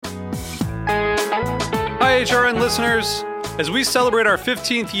HRN listeners. As we celebrate our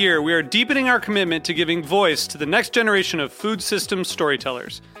 15th year, we are deepening our commitment to giving voice to the next generation of food systems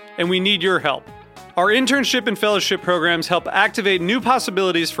storytellers, and we need your help. Our internship and fellowship programs help activate new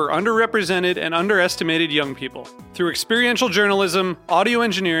possibilities for underrepresented and underestimated young people through experiential journalism, audio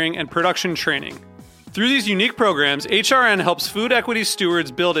engineering, and production training. Through these unique programs, HRN helps food equity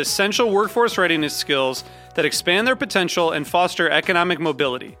stewards build essential workforce readiness skills that expand their potential and foster economic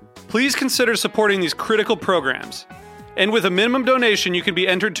mobility. Please consider supporting these critical programs. And with a minimum donation, you can be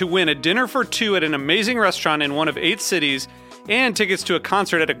entered to win a dinner for two at an amazing restaurant in one of 8 cities and tickets to a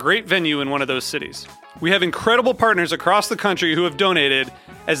concert at a great venue in one of those cities. We have incredible partners across the country who have donated,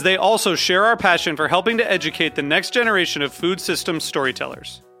 as they also share our passion for helping to educate the next generation of food systems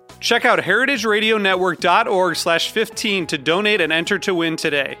storytellers. Check out heritageradionetwork.org/15 to donate and enter to win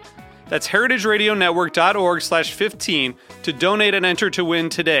today. That's heritageradionetwork.org/15 to donate and enter to win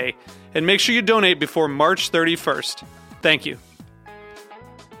today. And make sure you donate before March 31st. Thank you.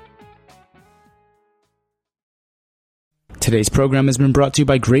 Today's program has been brought to you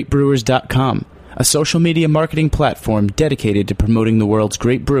by GreatBrewers.com, a social media marketing platform dedicated to promoting the world's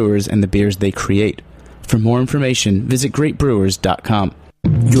great brewers and the beers they create. For more information, visit GreatBrewers.com.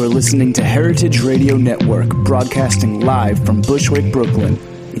 You're listening to Heritage Radio Network, broadcasting live from Bushwick, Brooklyn.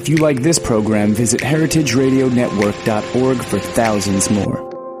 If you like this program, visit heritageradionetwork.org for thousands more.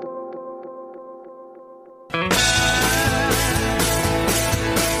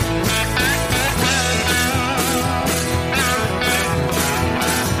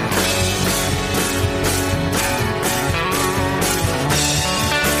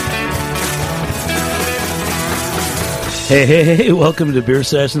 Hey, welcome to Beer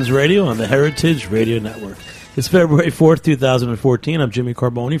Sessions Radio on the Heritage Radio Network. It's February 4th, 2014. I'm Jimmy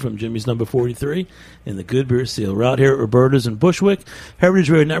Carboni from Jimmy's Number 43 in the Good Beer Seal. We're out here at Roberta's in Bushwick,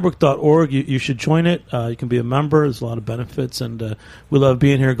 heritageradionetwork.org. You should join it. You can be a member. There's a lot of benefits, and we love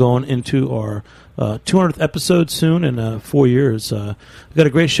being here going into our 200th episode soon in 4 years. We've got a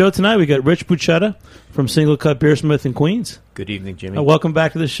great show tonight. We got Rich Bucetta from Single Cut Beersmith in Queens. Good evening, Jimmy. Welcome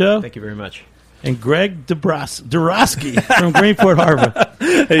back to the show. Thank you very much. And Greg Dorosky from Greenport Harbor.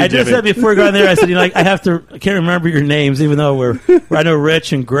 Hey, I just said before we got in there, I said, I can't remember your names, even though I know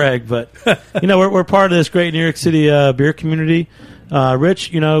Rich and Greg, but we're part of this great New York City beer community.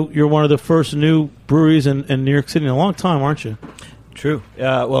 Rich, you're one of the first new breweries in New York City in a long time, aren't you? True.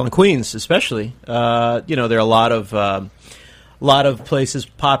 Well, in Queens, especially, there are a lot of places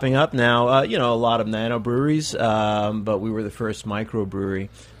popping up now. A lot of nano breweries, but we were the first microbrewery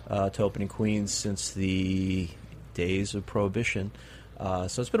to open in Queens since the days of Prohibition.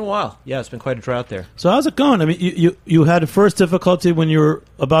 So it's been a while. Yeah, it's been quite a drought there. So how's it going? I mean, you had the first difficulty when you were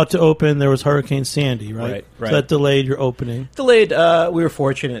about to open. There was Hurricane Sandy, right? Right. So that delayed your opening. Delayed. We were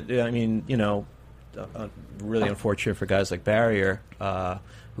fortunate. I mean, really unfortunate for guys like Barrier,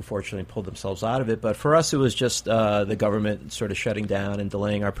 who fortunately pulled themselves out of it. But for us, it was just the government sort of shutting down and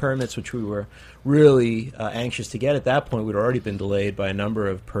delaying our permits, which we were really anxious to get. At that point, we'd already been delayed by a number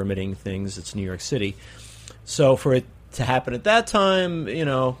of permitting things. It's New York City. So for it to happen at that time,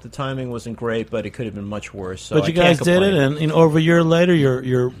 the timing wasn't great, but it could have been much worse. So but you guys did it, and over a year later,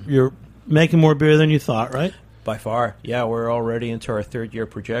 you're making more beer than you thought, right? By far, yeah. We're already into our third year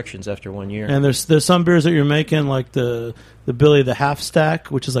projections after 1 year. And there's some beers that you're making, like the Billy the Half Stack,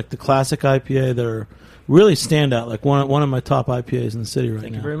 which is like the classic IPA, that are really stand out. Like one of my top IPAs in the city right now.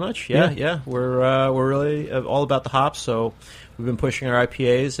 Thank you very much. Yeah. We're really all about the hops, so we've been pushing our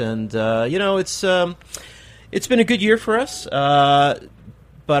IPAs, and it's been a good year for us.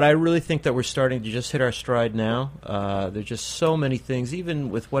 But I really think that we're starting to just hit our stride now. There's just so many things, even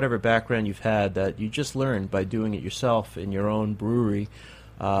with whatever background you've had, that you just learn by doing it yourself in your own brewery,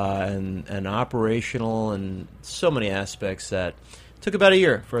 and operational, and so many aspects that took about a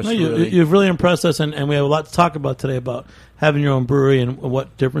year for us to really... You've really impressed us, and we have a lot to talk about today about having your own brewery and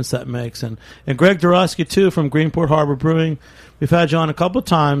what difference that makes. And Greg Dorosky, too, from Greenport Harbor Brewing. We've had you on a couple of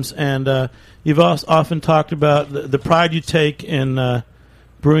times, and you've often talked about the pride you take in...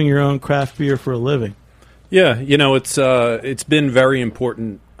 brewing your own craft beer for a living. Yeah, it's been very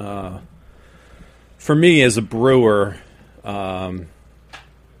important for me as a brewer, to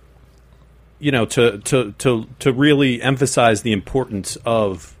really emphasize the importance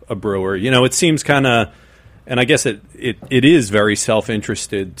of a brewer. It seems kind of, and I guess it is very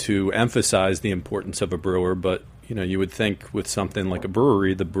self-interested to emphasize the importance of a brewer, but you would think with something like a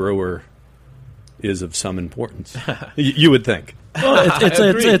brewery, the brewer is of some importance. You would think. Well,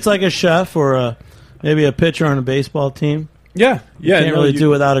 it's like a chef or maybe a pitcher on a baseball team. Yeah. You can't really do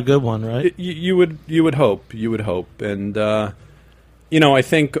without a good one, right? You would hope, and I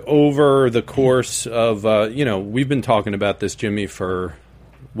think over the course of, we've been talking about this, Jimmy, for,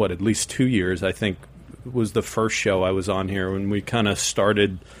 at least 2 years. I think was the first show I was on here when we kind of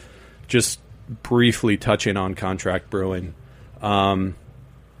started just briefly touching on contract brewing. My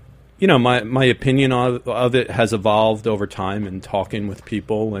opinion of it has evolved over time and talking with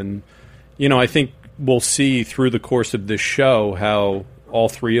people. And, I think we'll see through the course of this show how all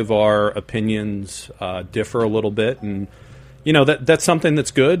three of our opinions differ a little bit. And, that's something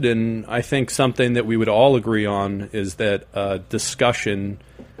that's good. And I think something that we would all agree on is that discussion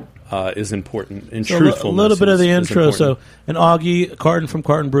is important. And truthfulness. A little bit of the intro. So, and Augie Carton from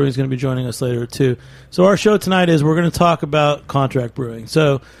Carton Brewing is going to be joining us later, too. So our show tonight is we're going to talk about contract brewing.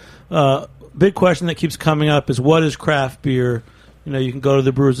 So big question that keeps coming up is, what is craft beer? You can go to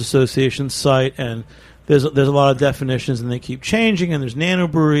the Brewers Association site, and there's a lot of definitions, and they keep changing, and there's nano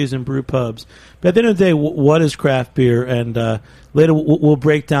breweries and brew pubs. But at the end of the day, what is craft beer? And later we'll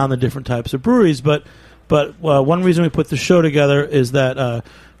break down the different types of breweries. But one reason we put the show together is that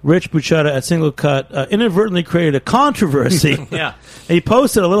Rich Buchetta at Single Cut inadvertently created a controversy. Yeah. And he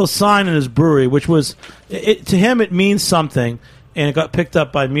posted a little sign in his brewery, which was, to him, it means something, and it got picked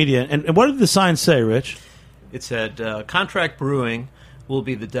up by media. And what did the sign say, Rich? It said, contract brewing will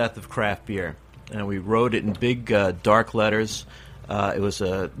be the death of craft beer. And we wrote it in big, dark letters. It was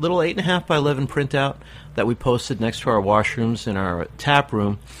a little 8.5 by 11 printout that we posted next to our washrooms in our tap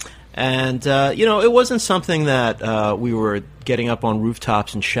room. And, it wasn't something that we were getting up on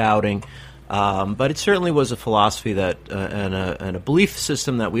rooftops and shouting, but it certainly was a philosophy that and a belief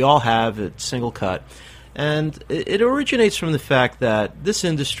system that we all have at Single Cut. And it originates from the fact that this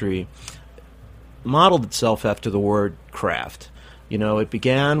industry modeled itself after the word craft. It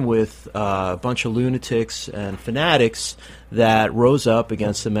began with a bunch of lunatics and fanatics that rose up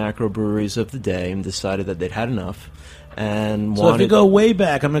against the macro breweries of the day and decided that they'd had enough. And so if you go way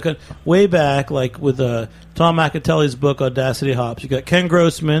back, like with Tom McAtelly's book Audacity Hops, you got Ken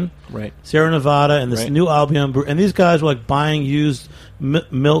Grossman, right, Sierra Nevada, and this new Albion brew, and these guys were like buying used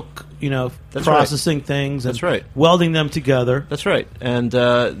milk, That's processing right. things, and That's right, welding them together. That's right, and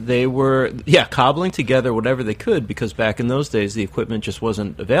they were cobbling together whatever they could, because back in those days the equipment just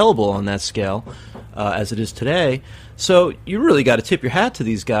wasn't available on that scale as it is today. So you really got to tip your hat to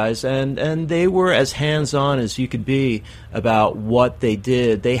these guys, and they were as hands-on as you could be about what they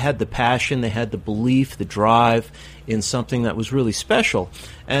did. They had the passion, they had the belief, the drive in something that was really special,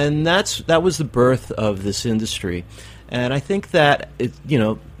 and that was the birth of this industry. And I think that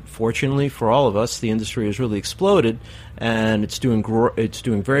fortunately for all of us, the industry has really exploded, and it's doing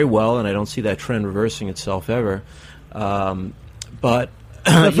very well, and I don't see that trend reversing itself ever. But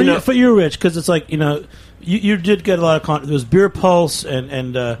for you, Rich, because it's like you did get a lot of there was Beer Pulse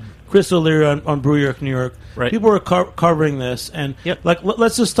and Chris O'Leary on Brew York, New York. Right. People were covering this, and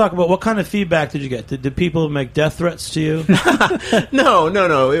let's just talk about what kind of feedback did you get? Did people make death threats to you? No.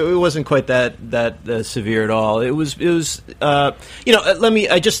 It wasn't quite that severe at all. It was. It's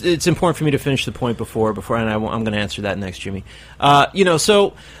important for me to finish the point before, and I'm going to answer that next, Jimmy.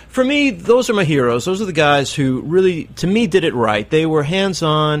 So for me, those are my heroes. Those are the guys who really, to me, did it right. They were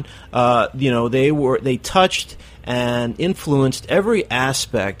hands-on. They touched and influenced every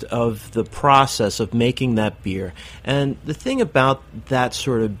aspect of the process of making that beer. And the thing about that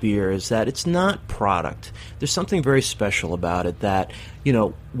sort of beer is that it's not product. There's something very special about it that,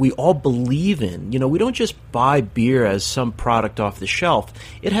 we all believe in. We don't just buy beer as some product off the shelf.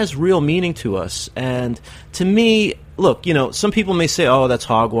 It has real meaning to us. And to me, look, some people may say, oh, that's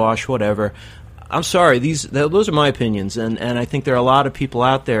hogwash, whatever. I'm sorry, those are my opinions, and I think there are a lot of people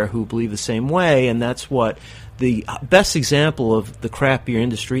out there who believe the same way, and that's what the best example of the craft beer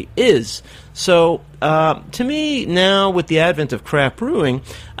industry is. So, to me, now, with the advent of craft brewing,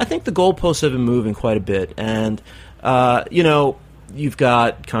 I think the goalposts have been moving quite a bit, and, you've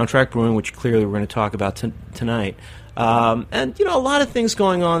got contract brewing, which clearly we're going to talk about tonight, and, a lot of things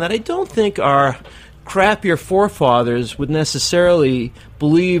going on that I don't think are craft beer forefathers would necessarily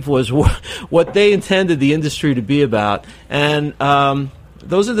believe was what they intended the industry to be about. And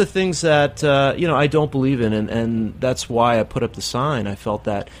those are the things that I don't believe in, and that's why I put up the sign. I felt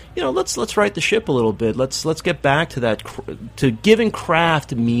that let's right the ship a little bit. Let's get back to that, to giving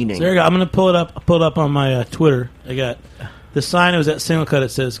craft meaning. So there you go. I'm going to pull it up on my Twitter. I got the sign. It was at Single Cut. It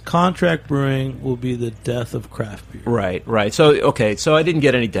says, "Contract brewing will be the death of craft beer." Right. So I didn't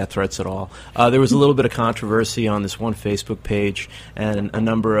get any death threats at all. There was a little bit of controversy on this one Facebook page, and a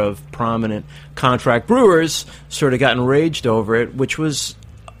number of prominent contract brewers sort of got enraged over it, which was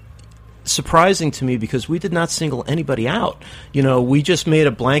surprising to me because we did not single anybody out. We just made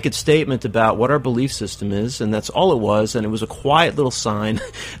a blanket statement about what our belief system is, and that's all it was. And it was a quiet little sign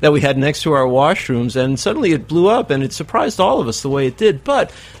that we had next to our washrooms, and suddenly it blew up, and it surprised all of us the way it did.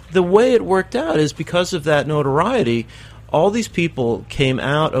 But the way it worked out is because of that notoriety, all these people came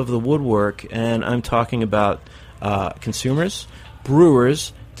out of the woodwork, and I'm talking about consumers,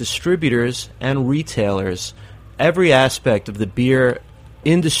 brewers, distributors, and retailers. Every aspect of the beer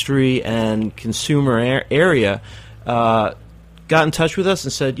industry and consumer area got in touch with us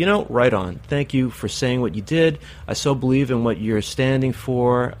and said, right on. Thank you for saying what you did. I so believe in what you're standing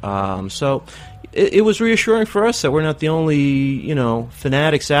for. So it was reassuring for us that we're not the only,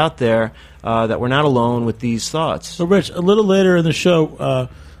 fanatics out there, that we're not alone with these thoughts. So, Rich, a little later in the show,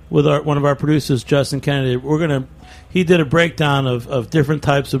 with one of our producers, Justin Kennedy, he did a breakdown of different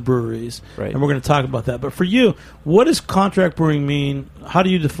types of breweries, right, and we're going to talk about that. But for you, what does contract brewing mean? How do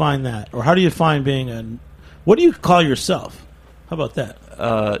you define that? Or how do you define what do you call yourself? How about that?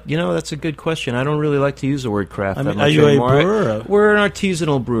 That's a good question. I don't really like to use the word craft that much are you anymore. a brewer? We're an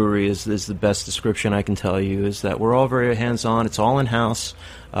artisanal brewery is the best description I can tell you, is that we're all very hands-on. It's all in-house.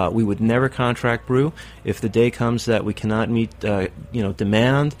 We would never contract brew. If the day comes that we cannot meet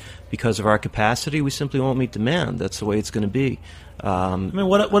demand because of our capacity, we simply won't meet demand. That's the way it's going to be.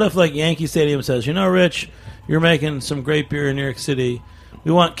 What if like Yankee Stadium says, Rich, you're making some great beer in New York City.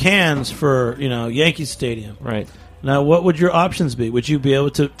 We want cans for Yankee Stadium. Right. Now, what would your options be? Would you be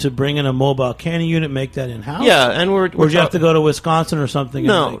able to bring in a mobile canning unit, make that in-house? Yeah, and or would you have to go to Wisconsin or something?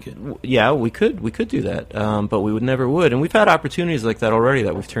 No, and make it? Yeah, we could do that, but we never would. And we've had opportunities like that already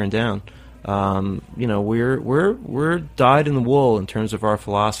that we've turned down. We're dyed in the wool in terms of our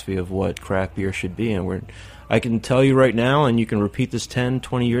philosophy of what craft beer should be, and I can tell you right now, and you can repeat this 10,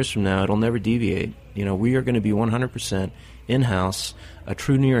 20 years from now, it'll never deviate. We are going to be 100% in-house, a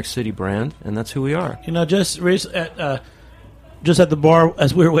true New York City brand, and that's who we are. Just at the bar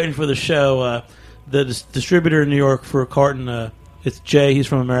as we were waiting for the show, the distributor in New York for a carton, it's Jay. He's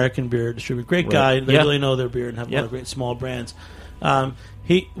from American Beer Distributor. Great guy. They really know their beer and have a lot of great small brands.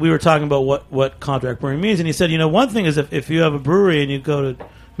 We were talking about what contract brewing means, and he said, one thing is if you have a brewery and you go to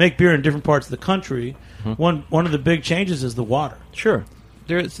make beer in different parts of the country, one of the big changes is the water. Sure.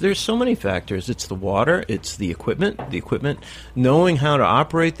 There's so many factors. It's the water, it's the equipment, knowing how to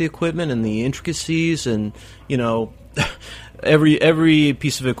operate the equipment and the intricacies, and every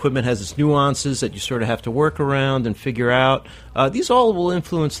piece of equipment has its nuances that you sort of have to work around and figure out. These all will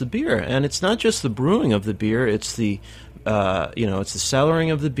influence the beer, and it's not just the brewing of the beer. It's the it's the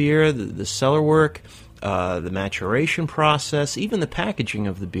cellaring of the beer, the cellar work, the maturation process, even the packaging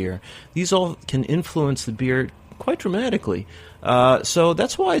of the beer. These all can influence the beer quite dramatically. So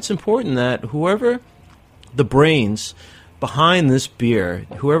that's why it's important that whoever the brains behind this beer,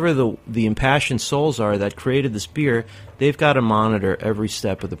 whoever the impassioned souls are that created this beer, they've got to monitor every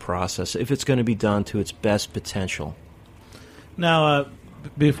step of the process if it's going to be done to its best potential. Now,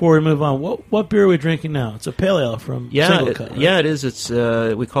 before we move on, what beer are we drinking now? It's a pale ale from Single Cut, right? Yeah, it is. It's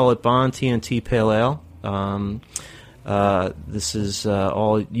we call it Bond TNT Pale Ale. This is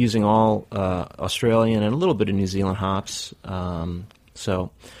all using Australian and a little bit of New Zealand hops.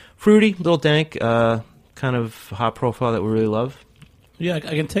 So fruity, little dank, kind of hop profile that we really love. Yeah, I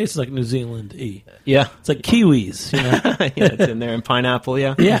can taste like New Zealand-y. Yeah. It's like kiwis, Yeah, it's in there, and pineapple,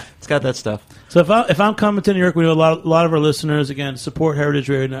 yeah. Yeah. It's got that stuff. So if I'm coming to New York, we know a lot of our listeners, again, support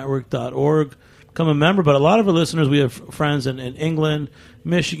heritageradionetwork.org, become a member, but a lot of our listeners, we have friends in England,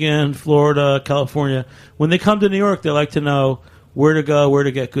 Michigan, Florida, California. When they come to New York, they like to know where to go, where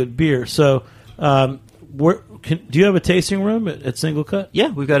to get good beer. So do you have a tasting room at Single Cut? Yeah,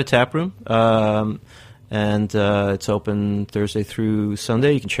 we've got a tap room. And it's open Thursday through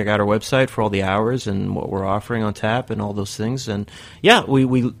Sunday. You can check out our website for all the hours and what we're offering on tap and all those things. And yeah,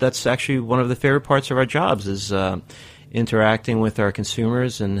 we that's actually one of the favorite parts of our jobs is interacting with our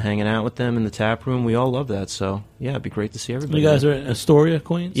consumers and hanging out with them in the tap room. We all love that. So yeah, it'd be great to see everybody. You guys are in Astoria,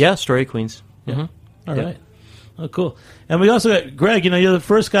 Queens? Yeah, Astoria, Queens. Yeah. Mm-hmm. All right. Oh, cool. And we also got Greg. You're the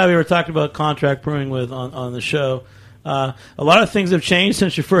first guy we ever talked about contract brewing with on the show. A lot of things have changed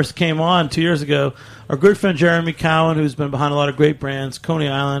since you first came on 2 years ago. Our good friend Jeremy Cowan, who's been behind a lot of great brands, Coney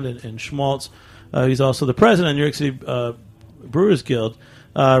Island and Schmaltz, he's also the president of New York City Brewers Guild.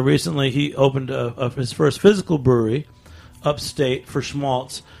 Recently, he opened his first physical brewery upstate for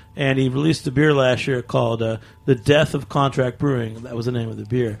Schmaltz, and he released a beer last year called The Death of Contract Brewing. That was the name of the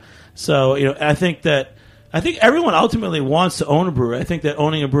beer. So, I think everyone ultimately wants to own a brewery. I think that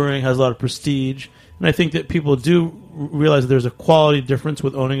owning a brewery has a lot of prestige. And I think that people do realize that there's a quality difference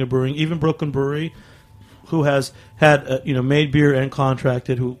with owning a brewing. Even Brooklyn Brewery who has had made beer and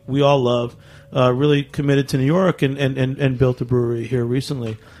contracted, who we all love, really committed to New York and built a brewery here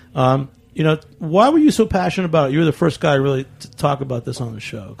recently. Why were you so passionate about it? You were the first guy really to talk about this on the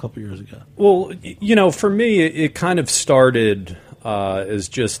show a couple years ago. Well, for me, it kind of started as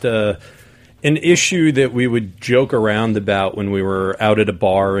just an issue that we would joke around about when we were out at a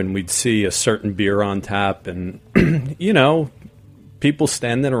bar and we'd see a certain beer on tap and, people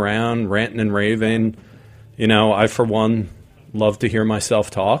standing around ranting and raving. I, for one, love to hear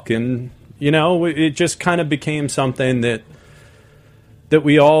myself talk. And, it just kind of became something that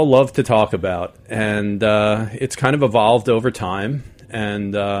we all love to talk about. And it's kind of evolved over time.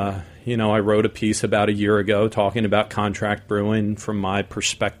 And, I wrote a piece about a year ago talking about contract brewing from my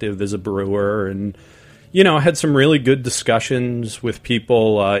perspective as a brewer. And, I had some really good discussions with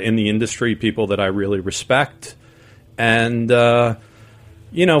people in the industry, people that I really respect. And,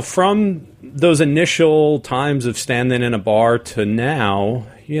 from those initial times of standing in a bar to now,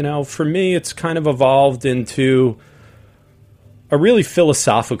 for me, it's kind of evolved into a really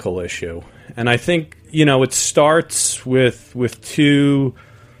philosophical issue. And I think, it starts with two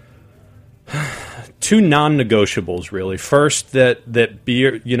non-negotiables, really. First, that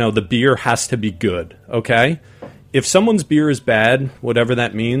beer, the beer has to be good, okay? If someone's beer is bad, whatever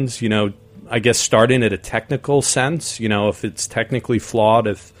that means, I guess starting at a technical sense, if it's technically flawed,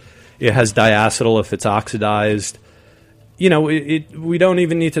 if it has diacetyl, if it's oxidized, we don't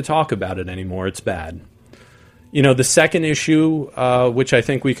even need to talk about it anymore. It's bad. The second issue, which I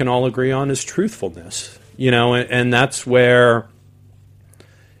think we can all agree on, is truthfulness. And that's where,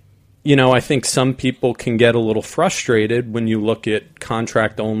 I think some people can get a little frustrated when you look at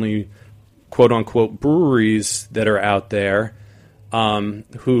contract-only, quote-unquote, breweries that are out there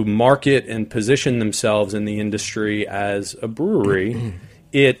who market and position themselves in the industry as a brewery.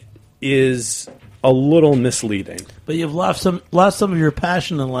 It is a little misleading. But you've lost some of your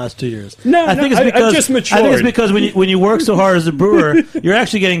passion in the last 2 years. I've just matured. I think it's because when you work so hard as a brewer, you're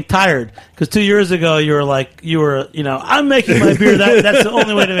actually getting tired. Because 2 years ago, you were I'm making my beer. That's the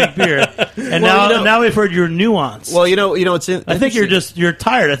only way to make beer. And now we've heard your nuance. Well, it's. I think you're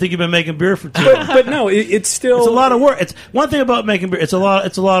tired. I think you've been making beer for 2 years. But no, it's still it's a lot of work. It's one thing about making beer. It's a lot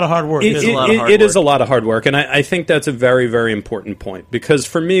of hard work. It is a lot of hard work, and I think that's a very, very important point. Because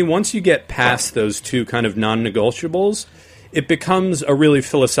for me, once you get past those two kind of non-negotiables, it becomes a really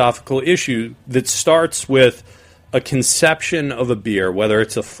philosophical issue that starts with a conception of a beer, whether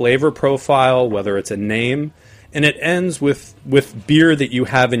it's a flavor profile, whether it's a name, and it ends with beer that you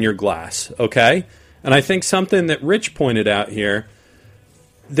have in your glass, okay? And I think something that Rich pointed out here,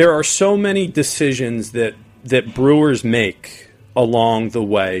 there are so many decisions that brewers make along the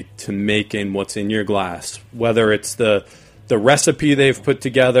way to making what's in your glass, whether it's the recipe they've put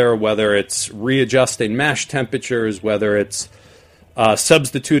together, whether it's readjusting mash temperatures, whether it's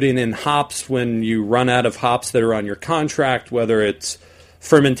substituting in hops when you run out of hops that are on your contract, whether it's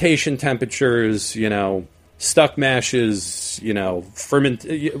fermentation temperatures, stuck mashes,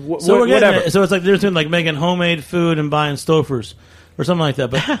 whatever. So it's like there's like making homemade food and buying Stofers or something like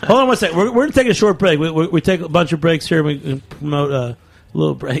that. But hold on one second. We're going to take a short break. We take a bunch of breaks here. We promote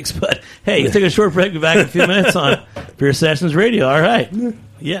little breaks. But hey, take a short break. Be back in a few minutes on Beer Sessions Radio. All right.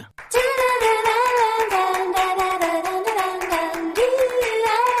 Yeah.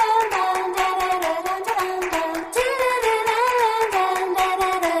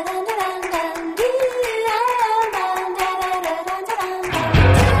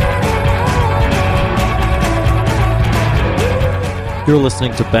 You're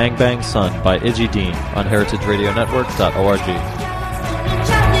listening to Bang Bang Sun by Iggy Dean on heritageradionetwork.org.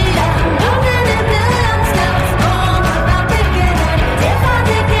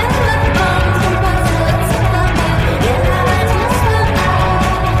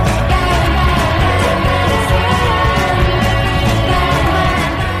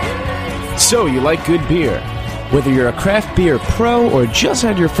 So, you like good beer? Whether you're a craft beer pro or just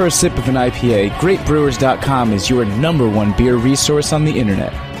had your first sip of an IPA, GreatBrewers.com is your #1 beer resource on the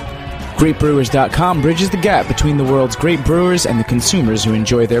internet. GreatBrewers.com bridges the gap between the world's great brewers and the consumers who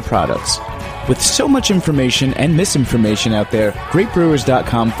enjoy their products. With so much information and misinformation out there,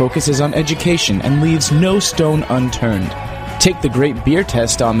 GreatBrewers.com focuses on education and leaves no stone unturned. Take the Great Beer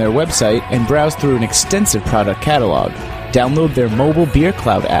Test on their website and browse through an extensive product catalog. Download their mobile Beer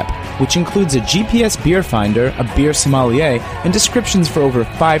Cloud app, which includes a GPS beer finder, a beer sommelier, and descriptions for over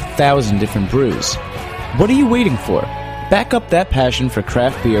 5,000 different brews. What are you waiting for? Back up that passion for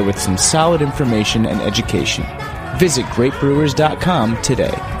craft beer with some solid information and education. Visit GreatBrewers.com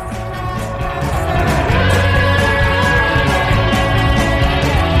today.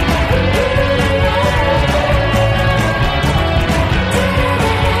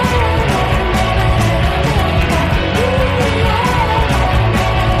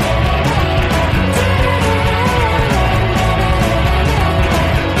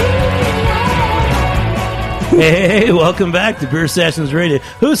 Hey, welcome back to Beer Sessions Radio.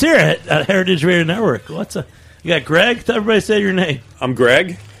 Who's here at Heritage Radio Network? You got Greg? Tell everybody say your name. I'm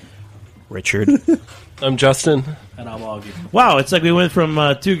Greg. Richard. I'm Justin. And I'm Augie. Wow, it's like we went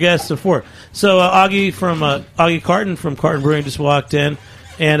from 2 guests to 4. So Augie from Augie Carton from Carton Brewing just walked in,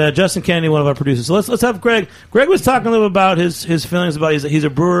 and Justin Kennedy, one of our producers. So let's have Greg. Greg was talking a little about his feelings about he's a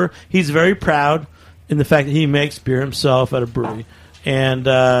brewer. He's very proud in the fact that he makes beer himself at a brewery.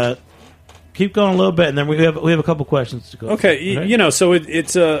 And keep going a little bit, and then we have a couple questions to go. Okay, right? So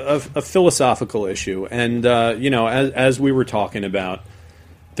it's a philosophical issue, and as we were talking about.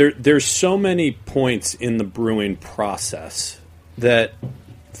 There's so many points in the brewing process that,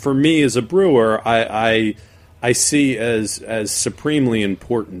 for me as a brewer, I see as supremely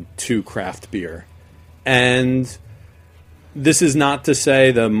important to craft beer. And this is not to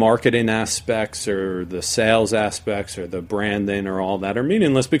say the marketing aspects or the sales aspects or the branding or all that are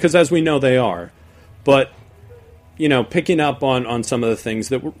meaningless, because as we know they are. But, picking up on some of the things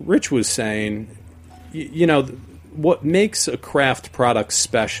that Rich was saying, what makes a craft product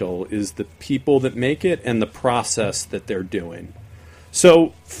special is the people that make it and the process that they're doing.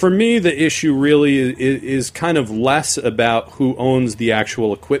 So for me, the issue really is kind of less about who owns the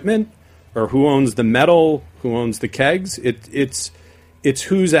actual equipment or who owns the metal, who owns the kegs. It's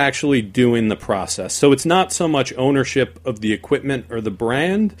who's actually doing the process. So it's not so much ownership of the equipment or the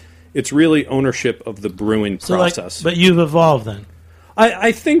brand. It's really ownership of the brewing process. But you've evolved then.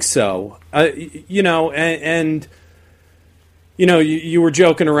 I think so. You were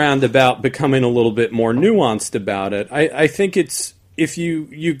joking around about becoming a little bit more nuanced about it. I think it's, if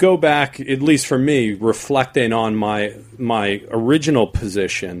you go back, at least for me, reflecting on my original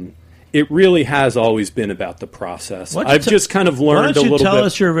position, it really has always been about the process. I've just kind of learned a little bit. Why don't you tell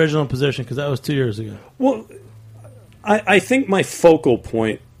us your original position, because that was 2 years ago. Well, I think my focal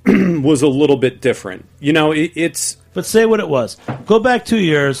point was a little bit different. But say what it was. Go back 2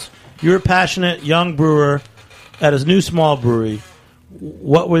 years. You're a passionate young brewer at his new small brewery.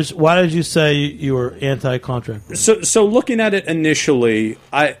 Why did you say you were anti-contract? So looking at it initially,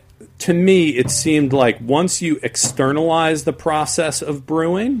 to me it seemed like once you externalize the process of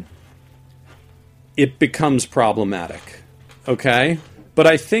brewing, it becomes problematic. Okay? But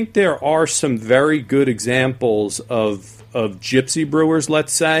I think there are some very good examples of gypsy brewers,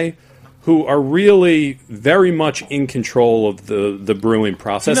 let's say, who are really very much in control of the brewing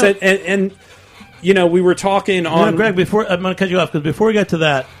process. We were talking on... Greg, I'm going to cut you off, because before we get to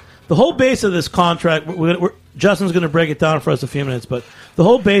that, the whole base of this contract, Justin's going to break it down for us in a few minutes, but the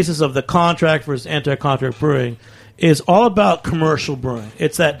whole basis of the contract versus anti-contract brewing is all about commercial brewing.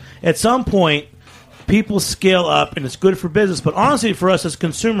 It's that at some point, people scale up, and it's good for business, but honestly, for us as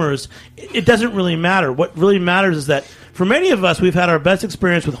consumers, it doesn't really matter. What really matters is that for many of us, we've had our best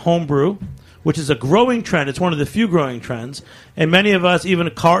experience with homebrew, which is a growing trend. It's one of the few growing trends. And many of us, even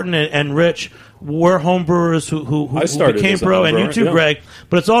Carton and Rich, were homebrewers who became pro, and you too, yeah. Greg.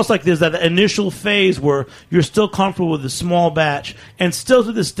 But it's also like there's that initial phase where you're still comfortable with a small batch. And still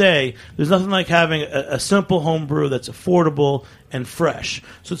to this day, there's nothing like having a simple homebrew that's affordable and fresh.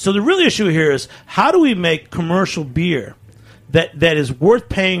 So the real issue here is, how do we make commercial beer that is worth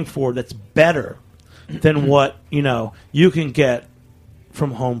paying for, that's better than what you can get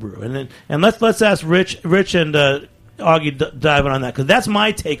from homebrew? And let's ask Rich and Augie dive in on that, because that's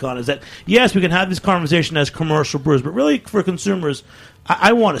my take on it. Is that yes, we can have this conversation as commercial brewers, but really for consumers,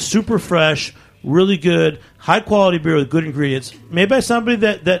 I want a super fresh, really good, high quality beer with good ingredients, made by somebody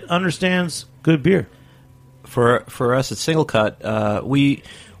that understands good beer. For us at Single Cut, we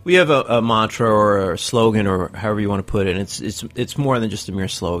have a mantra or a slogan, or however you want to put it. And it's more than just a mere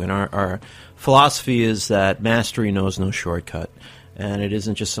slogan. Our philosophy is that mastery knows no shortcut. And it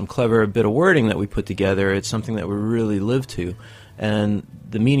isn't just some clever bit of wording that we put together. It's something that we really live to. And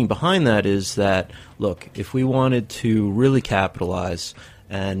the meaning behind that is that, look, if we wanted to really capitalize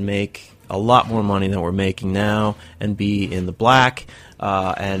and make a lot more money than we're making now and be in the black,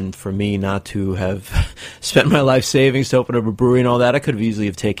 and for me not to have spent my life savings to open up a brewery and all that, I could have easily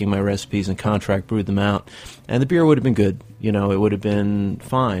have taken my recipes and contract brewed them out. And the beer would have been good. It would have been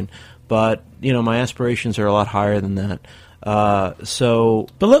fine. But, my aspirations are a lot higher than that. But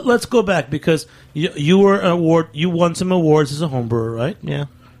let's go back, because you won some awards as a home brewer, right? Yeah.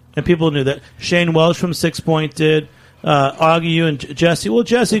 And people knew that. Shane Welch from 6 Point did. Augie, you and Jesse. Well,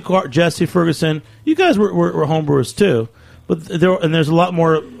 Jesse Ferguson, you guys were home brewers too. but there's a lot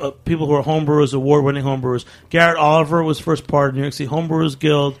more people who are homebrewers, award-winning homebrewers. Garrett Oliver was first part of New York City Homebrewers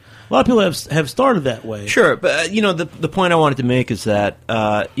Guild. A lot of people have started that way. Sure, but the point I wanted to make is that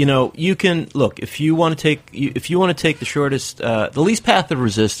you can look if you want to take the shortest, the least path of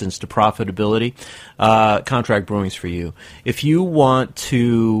resistance to profitability. Contract brewing's for you. If you want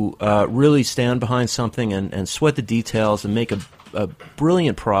to really stand behind something and sweat the details and make a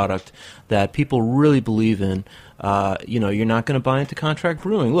brilliant product that people really believe in, you're not going to buy into contract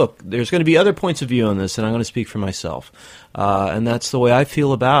brewing. Look, there's going to be other points of view on this, and I'm going to speak for myself. And that's the way I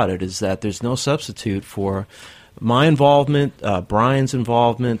feel about it, is that there's no substitute for my involvement, Brian's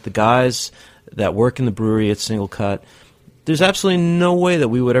involvement, the guys that work in the brewery at Single Cut. There's absolutely no way that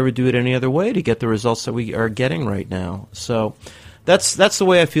we would ever do it any other way to get the results that we are getting right now. So that's the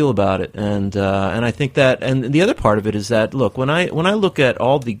way I feel about it, and I think that, and the other part of it is that, look, when I look at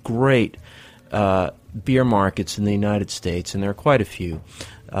all the great beer markets in the United States, and there are quite a few,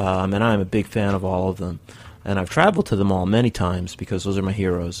 and I'm a big fan of all of them, and I've traveled to them all many times because those are my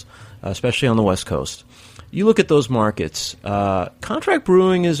heroes, especially on the West Coast. You look at those markets, contract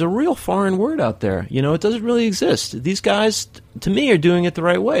brewing is a real foreign word out there. It doesn't really exist. These guys, to me, are doing it the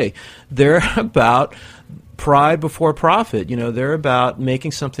right way. They're about pride before profit. They're about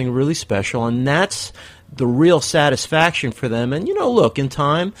making something really special, and that's the real satisfaction for them. And, look, in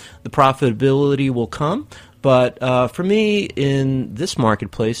time, the profitability will come. But for me, in this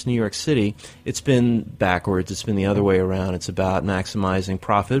marketplace, New York City, it's been backwards. It's been the other way around. It's about maximizing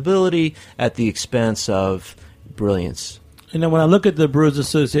profitability at the expense of brilliance. When I look at the Brewers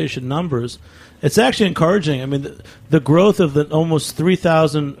Association numbers, it's actually encouraging. I mean, the growth of the almost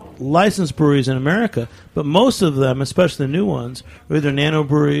 3,000 licensed breweries in America, but most of them, especially the new ones, are either nano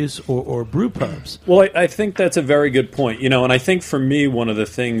breweries or brew pubs. Well, I think that's a very good point. And I think for me, one of the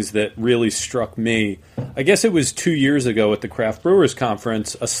things that really struck me, I guess it was 2 years ago at the Craft Brewers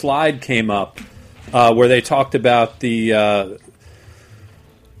Conference, a slide came up where they talked about the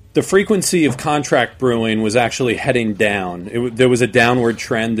frequency of contract brewing was actually heading down. There was a downward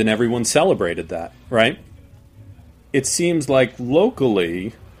trend, and everyone celebrated that, right? It seems like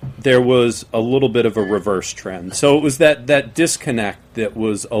locally there was a little bit of a reverse trend. So it was that disconnect that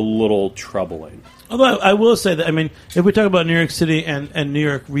was a little troubling. Although I will say that, if we talk about New York City and New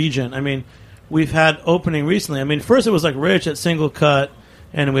York region, we've had opening recently. First it was like Rich at Single Cut,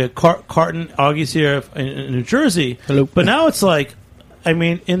 and we had Carton, Augie's here in New Jersey. Hello. But now it's like,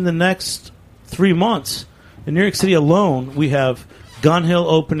 in the next 3 months, in New York City alone, we have Gun Hill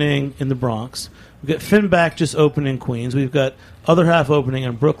opening in the Bronx. We've got Finback just opening in Queens. We've got Other Half opening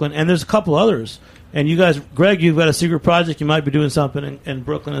in Brooklyn. And there's a couple others. And you guys, Greg, you've got a secret project. You might be doing something in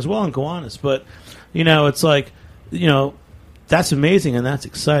Brooklyn as well, in Gowanus. But, it's like, that's amazing and that's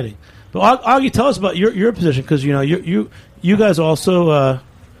exciting. But Augie, tell us about your position, because, you guys also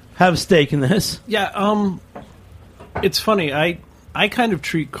have a stake in this. Yeah, it's funny. I kind of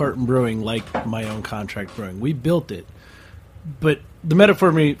treat Carton Brewing like my own contract brewing. We built it, but the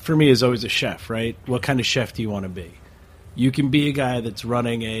metaphor for me is always a chef, right? What kind of chef do you want to be? You can be a guy that's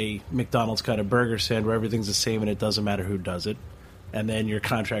running a McDonald's kind of burger stand where everything's the same and it doesn't matter who does it, and then you're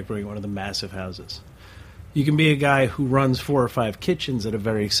contract brewing one of the massive houses. You can be a guy who runs 4 or 5 kitchens at a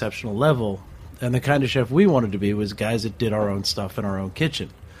very exceptional level, and the kind of chef we wanted to be was guys that did our own stuff in our own kitchen.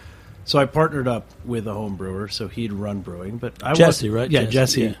 So I partnered up with a home brewer, so he'd run brewing. But Jesse, right? Yeah,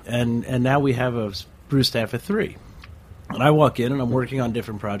 Jesse. Yeah. And now we have a brew staff of 3. And I walk in, and I'm working on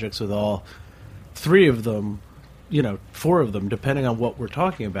different projects with all 3 of them, 4 of them, depending on what we're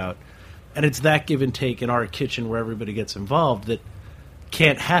talking about. And it's that give and take in our kitchen where everybody gets involved that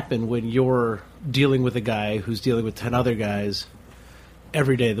can't happen when you're dealing with a guy who's dealing with 10 other guys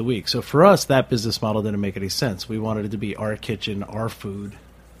every day of the week. So for us, that business model didn't make any sense. We wanted it to be our kitchen, our food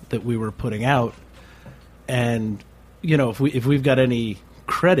that we were putting out. And, if we've got any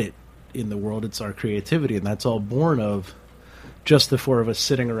credit in the world, it's our creativity. And that's all born of just the 4 of us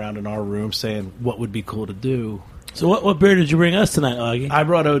sitting around in our room saying what would be cool to do. So what beer did you bring us tonight, Augie? I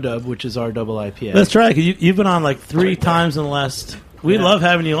brought O-Dub, which is our double IPA. That's right. You've been on like 3 times in the last... We love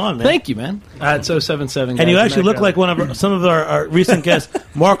having you on, man. Thank you, man. It's 077. And you actually look like some of our recent guests.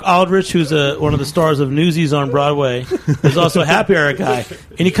 Mark Aldrich, who's one of the stars of Newsies on Broadway, is also a happy hour guy.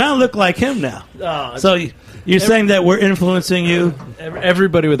 And you kind of look like him now. Oh, so you're saying that we're influencing you?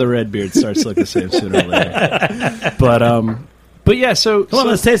 Everybody with a red beard starts to look the same sooner or later. But yeah, so... Come on,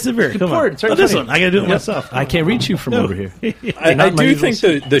 let's taste the beer. Come on. This one. I got to do it myself. I can't reach you from over here. I do think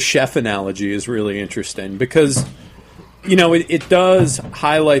the chef analogy is really interesting because... it does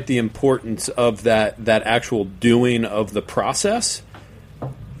highlight the importance of that actual doing of the process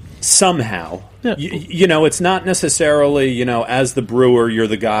somehow. Yeah. It's not necessarily, as the brewer, you're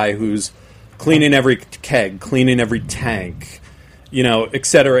the guy who's cleaning every keg, cleaning every tank, et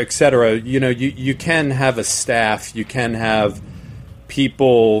cetera, et cetera. You can have a staff, you can have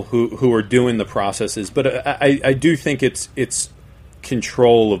people who are doing the processes, but I do think it's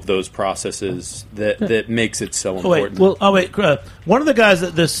control of those processes that makes it so important. One of the guys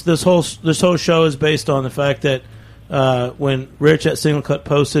that this whole show is based on the fact that when Rich at Single Cut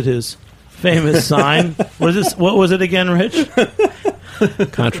posted his famous sign, what was it again, Rich?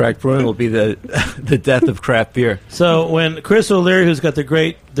 Contract brewing will be the death of craft beer. So when Chris O'Leary, who's got the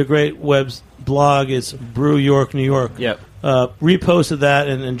great web blog, is Brew York, New York. Yep. Reposted that,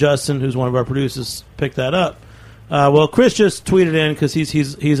 and Justin, who's one of our producers, picked that up. Chris just tweeted in because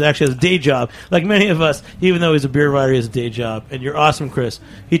he's actually has a day job, like many of us. Even though he's a beer writer, he has a day job. And you're awesome, Chris.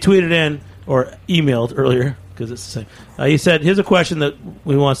 He tweeted in or emailed earlier because it's the same. He said, "Here's a question that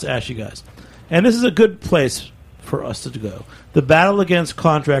we wants to ask you guys, and this is a good place for us to go. The battle against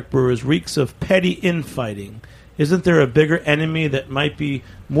contract brewers reeks of petty infighting. Isn't there a bigger enemy that might be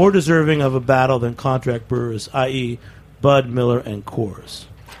more deserving of a battle than contract brewers, i.e., Bud, Miller, and Coors?"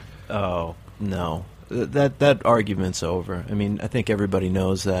 Oh, no. That argument's over. I mean, I think everybody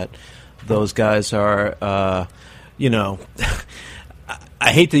knows that those guys are, I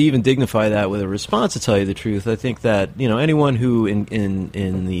hate to even dignify that with a response, to tell you the truth. I think that, anyone who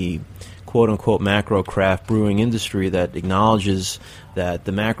in the quote-unquote macro craft brewing industry that acknowledges that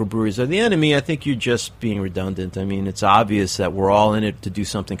the macro breweries are the enemy, I think you're just being redundant. I mean, it's obvious that we're all in it to do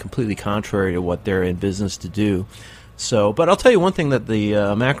something completely contrary to what they're in business to do. So, but I'll tell you one thing that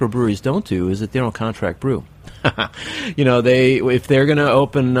the macro breweries don't do is that they don't contract brew. If they're going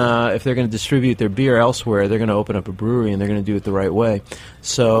to distribute their beer elsewhere, they're going to open up a brewery and they're going to do it the right way.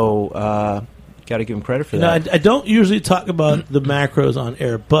 So, got to give them credit for that. I don't usually talk about the macros on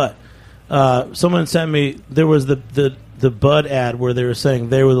air, but someone sent me, there was the Bud ad where they were saying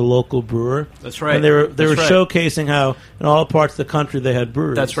they were the local brewer. That's right. And they were showcasing how in all parts of the country they had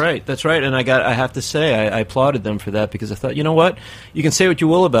breweries. That's right. And I have to say I applauded them for that, because I thought, you know what? You can say what you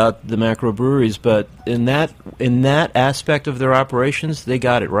will about the macro breweries, but in that aspect of their operations, they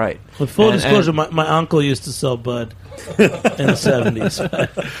got it right. With full disclosure, my uncle used to sell Bud in the 70s.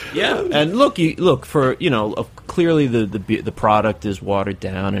 Yeah, and look for clearly the product is watered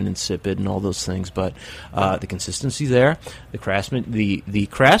down and insipid and all those things, but the consistency there, the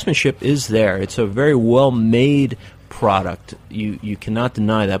craftsmanship is there. It's a very well made product. You cannot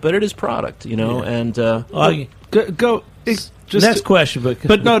deny that, but it is product, Yeah. And Go. Next question,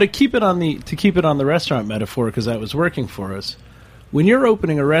 but no, to keep it on the restaurant metaphor, because that was working for us. When you're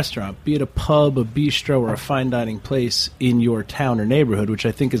opening a restaurant, be it a pub, a bistro, or a fine dining place in your town or neighborhood, which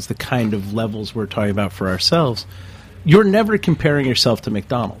I think is the kind of levels we're talking about for ourselves, you're never comparing yourself to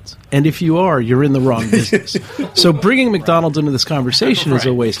McDonald's. And if you are, you're in the wrong business. So bringing McDonald's into this conversation is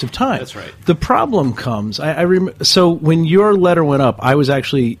a waste of time. That's right. The problem comes, so when your letter went up, I was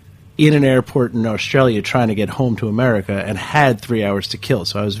actually in an airport in Australia trying to get home to America and had 3 hours to kill.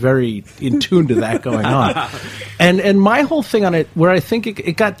 So I was very in tune to that going on. And my whole thing on it, where I think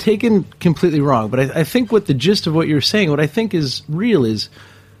it got taken completely wrong, but I think what the gist of what you're saying, what I think is real is,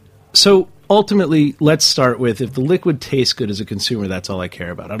 so ultimately, let's start with, if the liquid tastes good as a consumer, that's all I care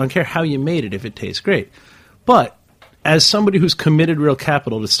about. I don't care how you made it if it tastes great. But as somebody who's committed real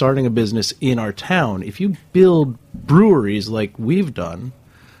capital to starting a business in our town, if you build breweries like we've done,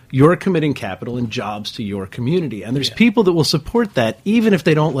 you're committing capital and jobs to your community. And there's people that will support that even if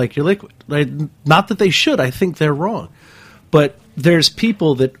they don't like your liquid. Not that they should. I think they're wrong. But there's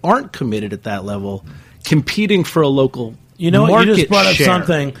people that aren't committed at that level competing for a local market you just brought up share.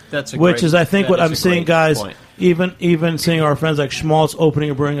 something, which is, I think, what I'm seeing, guys, even seeing our friends like Schmaltz opening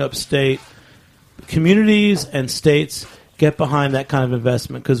and bringing up state, communities and states get behind that kind of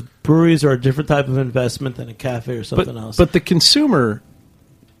investment, because breweries are a different type of investment than a cafe or something else. But the consumer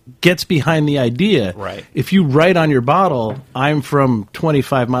gets behind the idea. Right. If you write on your bottle, I'm from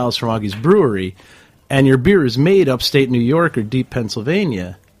 25 miles from Augie's Brewery, and your beer is made upstate New York or deep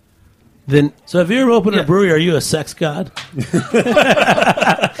Pennsylvania, then... So if you ever open a brewery, are you a sex god?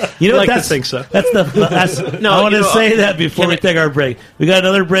 You know, like to think so. That's no, I want to say that before we take our break. We got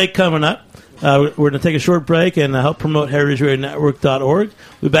another break coming up. We're going to take a short break and help promote heritageradionetwork.org.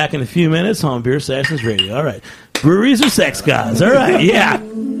 We'll be back in a few minutes on Beer Sessions Radio. All right. Breweries are sex gods. All right. Yeah.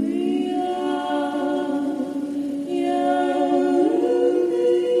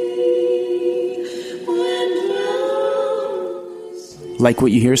 Like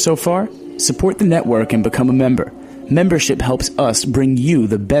what you hear so far? Support the network and become a member. Membership helps us bring you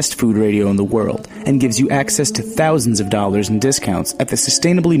the best food radio in the world and gives you access to thousands of dollars in discounts at the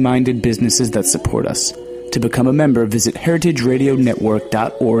sustainably minded businesses that support us. To become a member, visit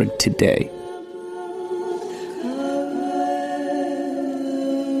heritageradionetwork.org today.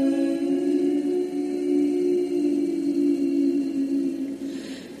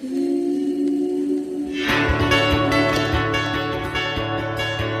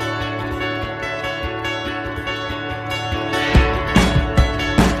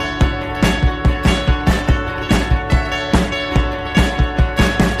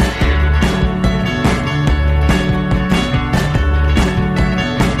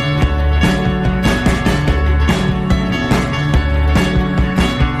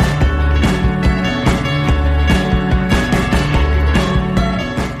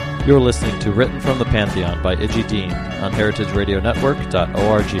 You're listening to Written from the Pantheon by Iggy Dean on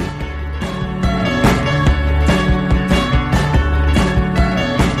heritageradionetwork.org.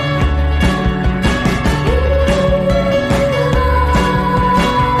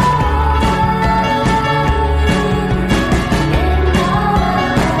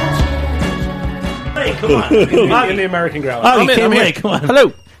 Hey, come on. In the American Growl. Oh, you came in. Come on.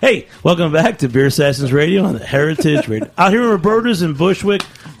 Hello. Hey, welcome back to Beer Assassins Radio on the Heritage Radio. Out here in Roberta's in Bushwick,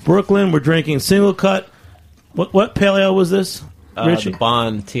 Brooklyn, we're drinking single cut. What pale ale was this, Richie? The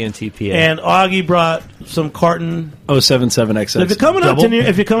Bond TNTPA. And Augie brought some carton. 077XX. So if you're coming out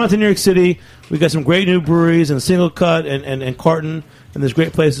to New York City, we got some great new breweries and single cut and carton, and there's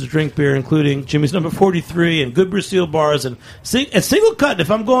great places to drink beer, including Jimmy's Number 43 and Good Brew Steel bars and single cut.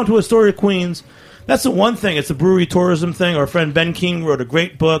 If I'm going to Astoria, Queens, that's the one thing. It's the brewery tourism thing. Our friend Ben King wrote a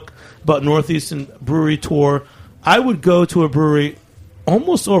great book about Northeastern brewery tour. I would go to a brewery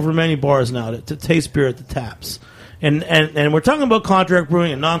almost over many bars now to taste beer at the taps. And we're talking about contract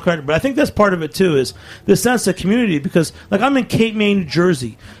brewing and non-contract, but I think that's part of it too, is this sense of community. Because, like, I'm in Cape May, New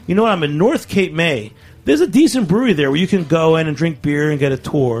Jersey. You know what? I'm in North Cape May. There's a decent brewery there where you can go in and drink beer and get a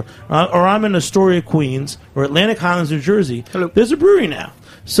tour. Or I'm in Astoria, Queens, or Atlantic Highlands, New Jersey. Hello. There's a brewery now.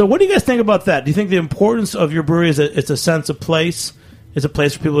 So what do you guys think about that? Do you think the importance of your brewery is it's a sense of place? It's a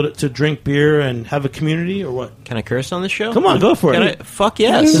place for people to drink beer and have a community, or what? Can I curse on the show? Come on, go for it. Fuck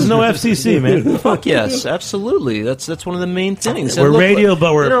yes. There's no FCC, man. Fuck yes, absolutely. That's one of the main things. We're radio,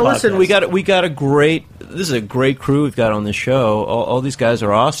 but we're a listen. podcast. We got a great. This is a great crew we've got on this show. All these guys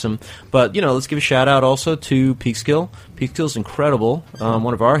are awesome. But let's give a shout out also to Peekskill. Peekskill's incredible.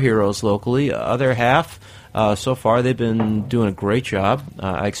 One of our heroes locally. Other half. So far, they've been doing a great job.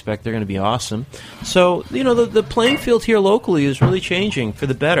 I expect they're going to be awesome. So, the playing field here locally is really changing for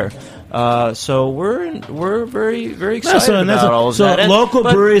the better. So we're very, very excited about all of that. So local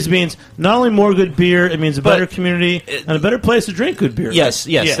breweries means not only more good beer, it means a better community and a better place to drink good beer. Yes,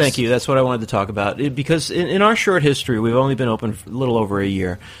 thank you. That's what I wanted to talk about. Because in our short history, we've only been open for a little over a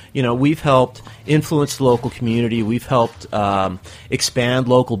year. We've helped influence the local community. We've helped expand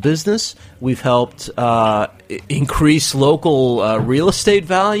local business. We've helped increase local real estate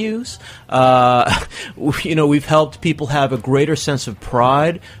values. We've helped people have a greater sense of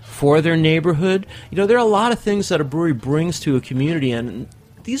pride for their neighborhood. There are a lot of things that a brewery brings to a community, and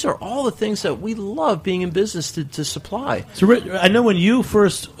these are all the things that we love being in business to supply. So, Rich, I know when you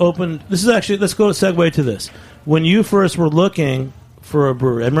first opened, this is actually, let's go segue to this. When you first were looking for a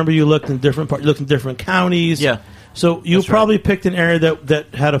brewery, I remember you looked in different counties. Yeah. So you probably picked an area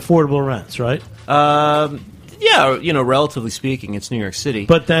that had affordable rents, right? Yeah, relatively speaking, it's New York City.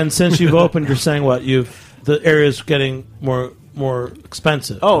 But then since you've opened, you're saying the area's getting more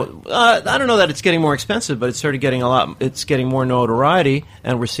expensive. Oh, I don't know that it's getting more expensive, but it's sort of getting it's getting more notoriety,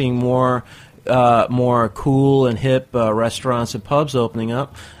 and we're seeing more cool and hip restaurants and pubs opening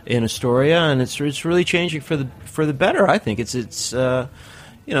up in Astoria, and it's really changing for the better. I think it's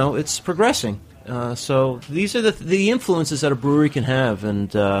progressing. So these are the influences that a brewery can have,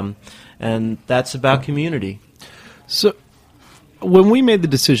 and that's about community. So when we made the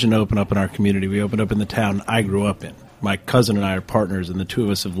decision to open up in our community, we opened up in the town I grew up in. My cousin and I are partners, and the two of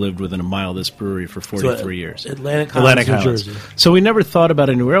us have lived within a mile of this brewery for 43 years. Atlantic Highlands, New Jersey. So we never thought about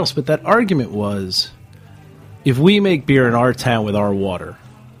anywhere else, but that argument was, if we make beer in our town with our water,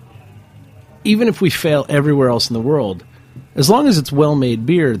 even if we fail everywhere else in the world, as long as it's well-made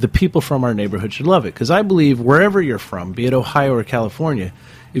beer, the people from our neighborhood should love it. Because I believe wherever you're from, be it Ohio or California,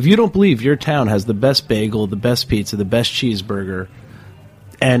 if you don't believe your town has the best bagel, the best pizza, the best cheeseburger,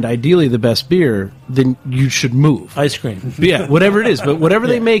 and ideally the best beer, then you should move. Ice cream. Yeah, whatever it is. But whatever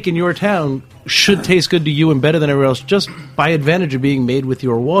they make in your town should taste good to you and better than everywhere else, just by advantage of being made with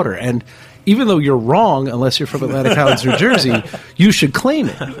your water. And even though you're wrong, unless you're from Atlantic Highlands, New Jersey, you should claim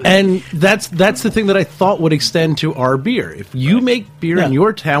it. And that's the thing that I thought would extend to our beer. If you make beer in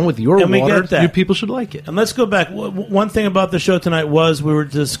your town with your And we water, get that. you people should like it. And let's go back. One thing about the show tonight was we were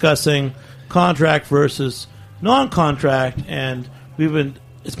discussing contract versus non-contract, and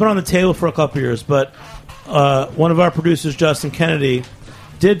it's been on the table for a couple of years, but one of our producers, Justin Kennedy,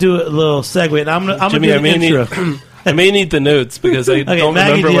 did do a little segue, and I'm going to do an intro. I may need the notes because I don't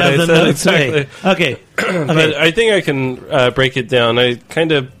Maggie, remember what I the said notes? exactly. Okay. But I think I can break it down. I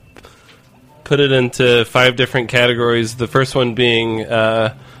kind of put it into 5 different categories. The first one being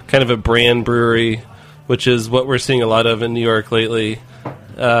kind of a brand brewery, which is what we're seeing a lot of in New York lately.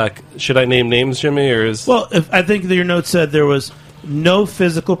 Should I name names, Jimmy? Well, I think that your note said there was no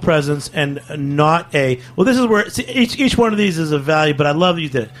physical presence and not a... Well, this is where... See, each one of these is a value, but I love that you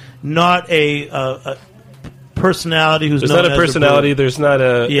did it. Not a personality who's there's known not a as personality. a There's not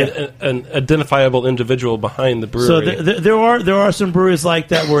an identifiable individual behind the brewery. So there are some breweries like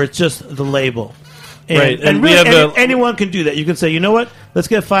that where it's just the label. And, right, and really, anyone can do that. You can say, you know what? Let's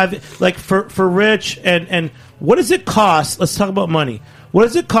get 5. Like for Rich, and what does it cost? Let's talk about money. What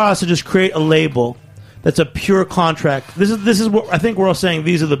does it cost to just create a label that's a pure contract? This is what I think we're all saying.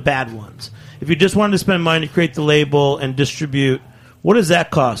 These are the bad ones. If you just wanted to spend money to create the label and distribute, what does that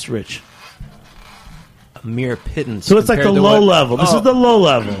cost, Rich? A mere pittance. So it's like the low level. This is the low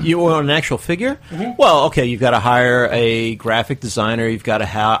level. You want an actual figure? Mm-hmm. Well, okay, you've got to hire a graphic designer. You've got to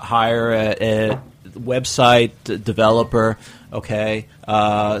hire a website developer. Okay,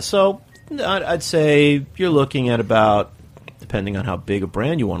 so I'd say you're looking at about, depending on how big a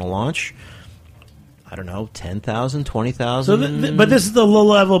brand you want to launch, I don't know, 10,000, 20,000. So but this is the low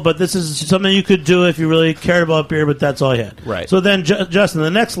level, but this is something you could do if you really cared about beer, but that's all you had. Right. So then, Justin,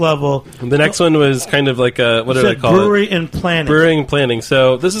 the next level... The next one was kind of like a... What did I call brewery it? Brewery and planning. Brewing and planning.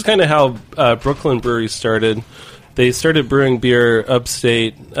 So this is kind of how Brooklyn breweries started. They started brewing beer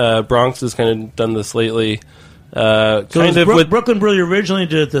upstate. Bronx has kind of done this lately. Brooklyn Brewery originally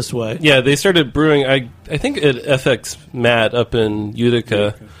did it this way. Yeah, they started brewing, I think, at FX Matt up in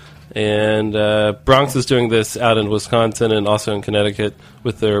Utica. And Bronx is doing this out in Wisconsin and also in Connecticut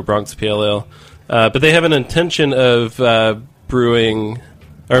with their Bronx Pale Ale. But they have an intention of brewing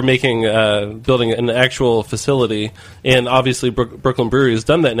or building an actual facility. And obviously Brooklyn Brewery has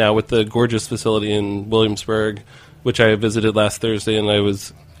done that now with the gorgeous facility in Williamsburg, which I visited last Thursday, and I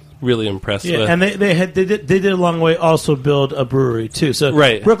was really impressed with. And they did a long way also build a brewery too. So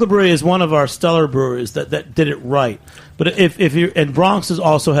right. Brooklyn Brewery is one of our stellar breweries that did it right. But if you and Bronx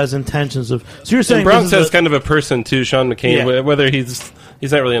also has intentions of, so you're saying and Bronx has kind of a person too, Sean McCain. Whether he's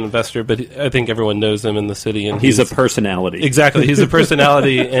not really an investor, but I think everyone knows him in the city, and he's a personality. Exactly, he's a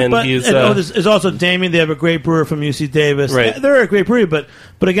personality, and there's also Damien. They have a great brewer from UC Davis. Right. They're a great brewery, but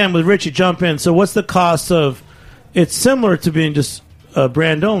again with Richie, jump in. So what's the cost of? It's similar to being just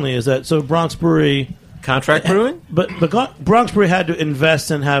brand only. Is that so? Bronx Brewery contract brewing, but Bronx Brewery had to invest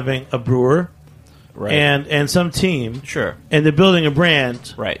in having a brewer. Right. And some team. Sure. And they're building a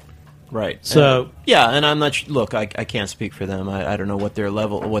brand. Right. So and I'm not. Look, I can't speak for them. I don't know what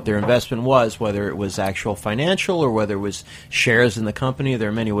their investment was, whether it was actual financial or whether it was shares in the company. There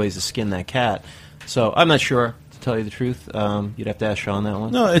are many ways to skin that cat. So I'm not sure, to tell you the truth. You'd have to ask Sean that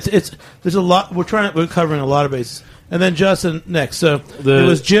one. No, it's there's a lot. We're covering a lot of bases. And then Justin next. So it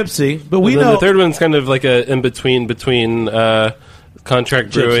was Gypsy, but we know the third one's kind of like a in between contract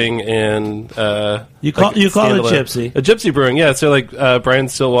Gypsy. Brewing and you call it Gypsy. A Gypsy Brewing, yeah. So like Brian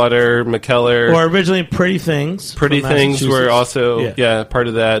Stillwater, McKellar, or originally Pretty Things. Pretty Things were also part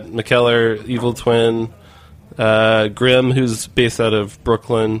of that. McKellar, Evil Twin, Grimm, who's based out of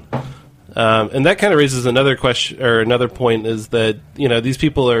Brooklyn, and that kind of raises another question or another point is that these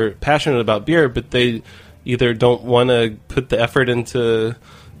people are passionate about beer, but they either don't want to put the effort into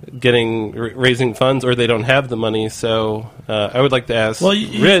raising funds, or they don't have the money. So I would like to ask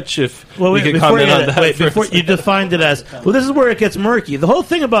Rich if we could comment on that. Before you defined it as, this is where it gets murky. The whole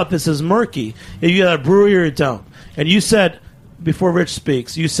thing about this is murky. If you got a brewery or you don't. And you said, before Rich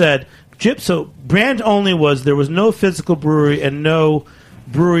speaks, you said, so brand only there was no physical brewery and no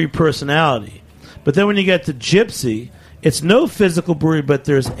brewery personality. But then when you get to Gypsy, it's no physical brewery, but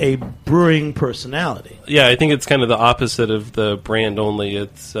there's a brewing personality. Yeah, I think it's kind of the opposite of the brand only.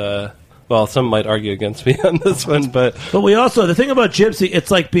 It's some might argue against me on this one, but we also, the thing about Gypsy,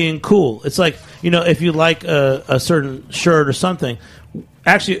 it's like being cool. It's like if you like a certain shirt or something.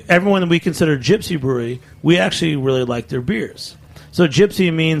 Actually, everyone that we consider Gypsy Brewery, we actually really like their beers. So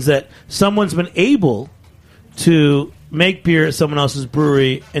Gypsy means that someone's been able to make beer at someone else's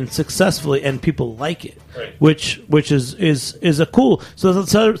brewery and successfully, and people like it, Right. which is a cool. So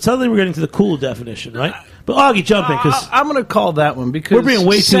suddenly we're getting to the cool definition, right? But Augie, jump in because I'm going to call that one because we're being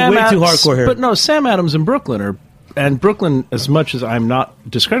way too hardcore here. But no, Sam Adams and Brooklyn Brooklyn, as much as I'm not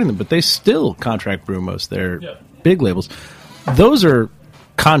discrediting them, but they still contract brew most their big labels. Those are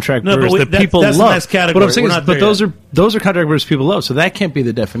contract brewers that people that's love. The next category. What I'm saying We're is, not there those yet. are contract brewers people love. So that can't be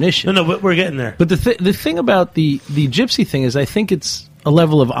the definition. No, but we're getting there. But the thing about the gypsy thing is, I think it's a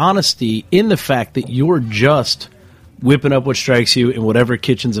level of honesty in the fact that you're just whipping up what strikes you in whatever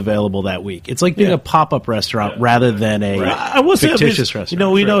kitchen's available that week. It's like being a pop-up restaurant rather than a I will say, fictitious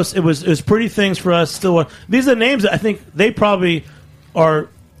restaurant. We know it was pretty things for us. Still, these are names that I think they probably are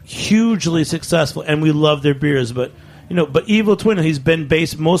hugely successful, and we love their beers. But but Evil Twin, he's been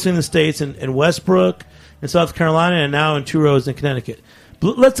based mostly in the States, in Westbrook, in South Carolina, and now in Two Roads in Connecticut.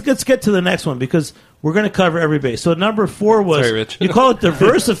 But let's get to the next one because we're going to cover every base. So number 4 was Sorry, Rich. you call it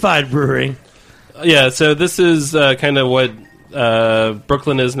diversified brewing. Yeah, so this is kind of what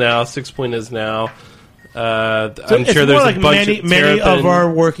Brooklyn is now, 6 Point is now. I'm It's sure more there's like a bunch many of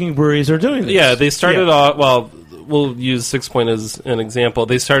our working breweries are doing this. Yeah, they started off. Well, we'll use 6 Point as an example.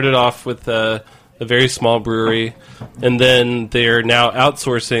 They started off with a very small brewery, and then they're now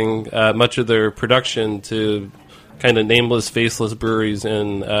outsourcing much of their production to kind of nameless, faceless breweries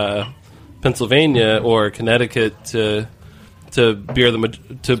in Pennsylvania or Connecticut to brew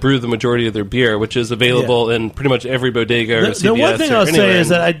the majority of their beer, which is available in pretty much every bodega or CVS. The one thing or I'll say anywhere. is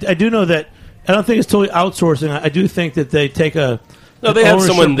that I do know that I don't think it's totally outsourcing. I do think that they take No, they have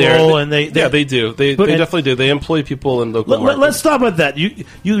someone there. and they do. They definitely do. They employ people in local markets. Let's stop at that.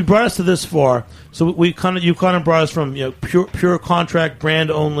 You brought us to this far, so you kind of brought us from pure contract brand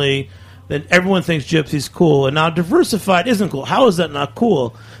only. Then everyone thinks Gypsy's cool, and now diversified isn't cool. How is that not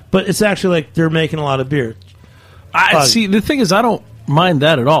cool? But it's actually like they're making a lot of beer. See, the thing is, I don't mind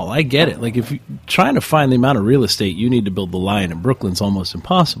that at all. I get it. Like, if you're trying to find the amount of real estate you need to build the Lion in Brooklyn's almost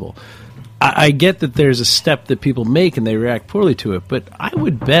impossible. I get that there's a step that people make and they react poorly to it, but I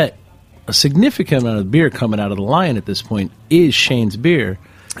would bet a significant amount of beer coming out of the Lion at this point is Shane's beer.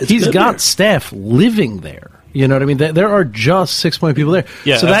 He's got beer. staff living there. You know what I mean? There are just 6 Point people there.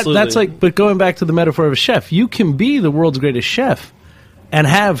 Yeah, so absolutely. that's like, but going back to the metaphor of a chef, you can be the world's greatest chef and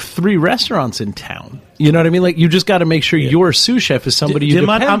have 3 restaurants in town. You know what I mean? Like, you just got to make sure your sous chef is somebody you Jim,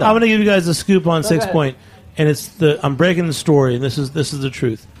 depend I'm on. going to give you guys a scoop on 6 Point, and I'm breaking the story, and this is the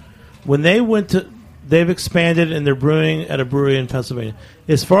truth. When they've expanded and they're brewing at a brewery in Pennsylvania.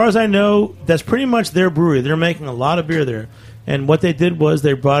 As far as I know, that's pretty much their brewery. They're making a lot of beer there. And what they did was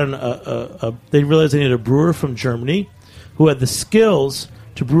they brought in they realized they needed a brewer from Germany who had the skills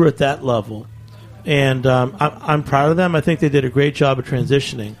to brew at that level. And I'm proud of them. I think they did a great job of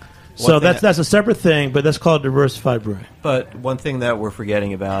transitioning. So that's a separate thing, but that's called diversified brewing. But one thing that we're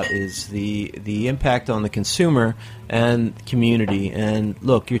forgetting about is the impact on the consumer and community. And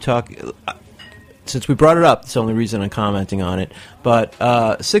look, you're talking. Since we brought it up, it's the only reason I'm commenting on it.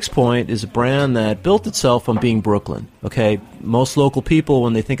 But 6 Point is a brand that built itself on being Brooklyn. Okay, most local people,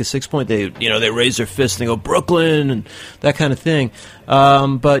 when they think of 6 Point, they raise their fist and they go Brooklyn and that kind of thing.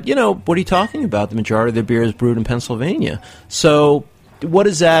 But what are you talking about? The majority of their beer is brewed in Pennsylvania. So what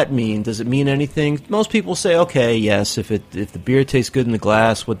does that mean? Does it mean anything? Most people say, okay, yes, if the beer tastes good in the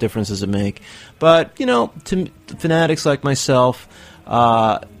glass, what difference does it make? But to fanatics like myself.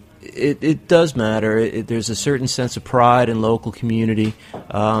 It does matter. There's a certain sense of pride and local community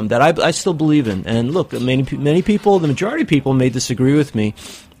that I still believe in. And look, many people, the majority of people, may disagree with me,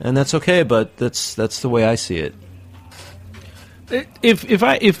 and that's okay. But that's the way I see it.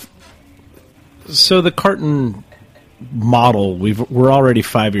 So the carton model, we're already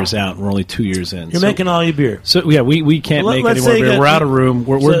 5 years out, and we're only 2 years in. You're making all your beer. So yeah, we can't make any more beer. We're out of room.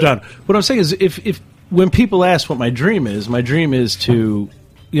 We're done. What I'm saying is, if when people ask what my dream is to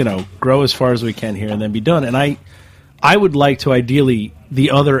grow as far as we can here and then be done. And I would like to, ideally,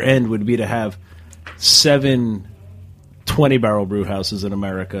 the other end would be to have 7 20-barrel brew houses in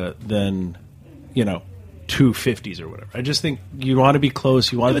America than, 2 50s or whatever. I just think you want to be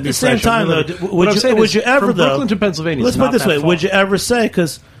close. You want to be fresh. At the same time, though, would you ever, from Brooklyn to Pennsylvania? Let's put it this way: would you ever say?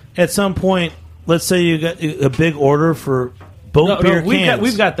 Because at some point, let's say you got a big order for both beer cans.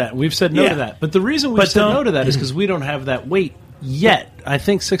 We've got that. We've said no to that. But the reason we said no to that is because we don't have that weight yet. I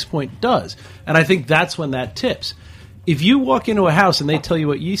think 6 Point does. And I think that's when that tips. If you walk into a house and they tell you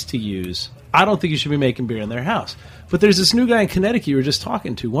what yeast to use, I don't think you should be making beer in their house. But there's this new guy in Connecticut you were just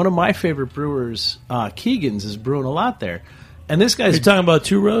talking to. One of my favorite brewers, Keegan's, is brewing a lot there. And this guy's... You're talking about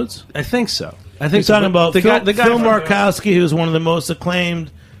Two Roads? I think so. I think You're talking about the guy Phil Markowski, who's one of the most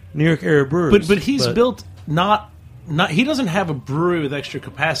acclaimed New York area brewers. But he's built not he doesn't have a brewery with extra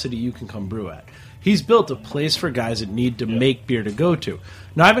capacity you can come brew at. He's built a place for guys that need to make beer to go to.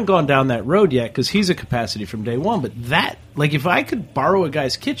 Now, I haven't gone down that road yet because he's a capacity from day one. But that, like, if I could borrow a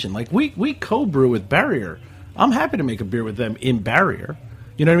guy's kitchen, like we co-brew with Barrier, I'm happy to make a beer with them in Barrier.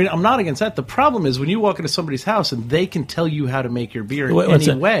 You know what I mean? I'm not against that. The problem is when you walk into somebody's house and they can tell you how to make your beer in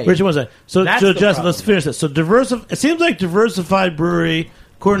any way. Richard, one second. So Justin, problem. let's finish this. So it seems like Diversified Brewery,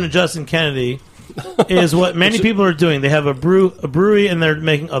 according to Justin Kennedy, is what many people are doing. They have a brewery and they're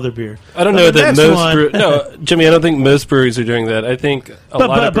making other beer. I don't know that most no, Jimmy, I don't think most breweries are doing that. I think a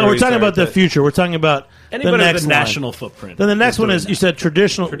lot of breweries but we're talking about the that. future. We're talking about Anybody the next with a national footprint. Then the next one is, you said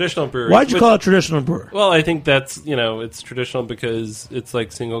traditional brewery. Why'd you call it traditional brewer? Well, I think that's, it's traditional because it's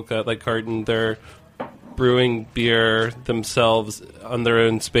like single cut, like carton. They're brewing beer themselves on their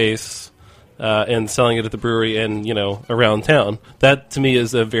own space. And selling it at the brewery and, around town. That, to me,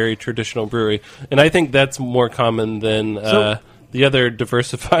 is a very traditional brewery. And I think that's more common than the other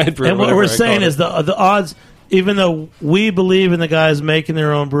diversified brewery. And what we're saying is the odds, even though we believe in the guys making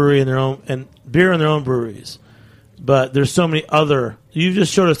their own brewery and beer in their own breweries, but there's so many other... You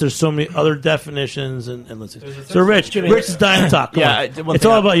just showed us there's so many other definitions and lists. So, Rich is dying to talk. It's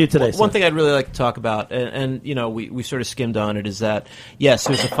all about you today. One thing I'd really like to talk about, and we sort of skimmed on it, is that, yes,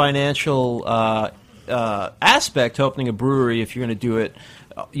 there's a financial aspect to opening a brewery if you're going to do it,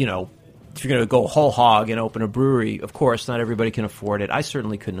 if you're going to go whole hog and open a brewery. Of course, not everybody can afford it. I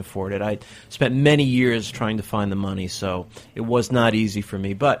certainly couldn't afford it. I spent many years trying to find the money, so it was not easy for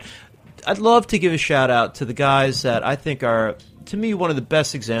me. But I'd love to give a shout-out to the guys that I think are, to me, one of the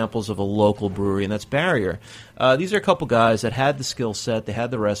best examples of a local brewery, and that's Barrier. These are a couple guys that had the skill set, they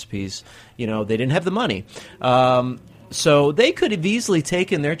had the recipes, they didn't have the money. So they could have easily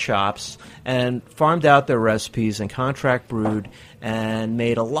taken their chops and farmed out their recipes and contract brewed and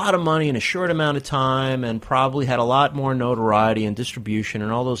made a lot of money in a short amount of time and probably had a lot more notoriety and distribution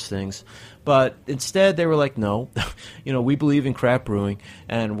and all those things. But instead they were like, no, we believe in craft brewing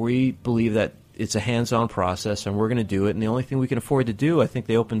and we believe that it's a hands-on process, and we're going to do it. And the only thing we can afford to do, I think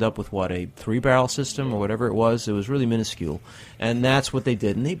they opened up with, a 3-barrel system or whatever it was. It was really minuscule. And that's what they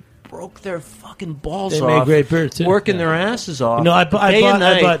did. And they broke their fucking balls off. They made great beer, too. Working their asses off. I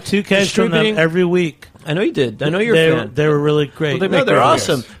bought 2 kegs from them every week. I know you did. I know you're a fan. They were really great. Well, they're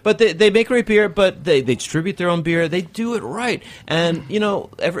awesome. Beers. But they make great beer, but they distribute their own beer. They do it right. And,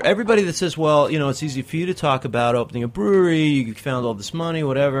 everybody that says, well, it's easy for you to talk about opening a brewery, you found all this money,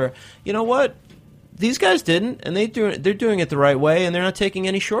 whatever. You know what? These guys didn't, and they're doing it the right way, and they're not taking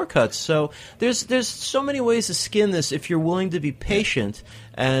any shortcuts. So there's so many ways to skin this if you're willing to be patient,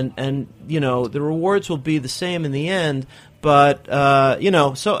 and the rewards will be the same in the end. But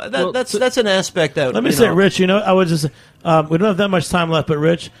so that's an aspect that. Let me say, Rich. I would just we don't have that much time left, but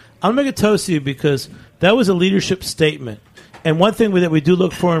Rich, I'm gonna make a toast to you because that was a leadership statement. And one thing that we do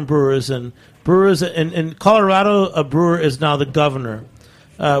look for in brewers in Colorado, a brewer is now the governor.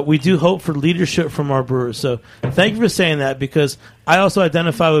 We do hope for leadership from our brewers. So thank you for saying that because I also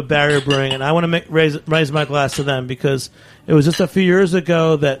identify with Barrier Brewing, and I want to raise my glass to them because it was just a few years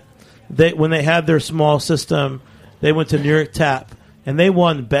ago that when they had their small system, they went to New York Tap, and they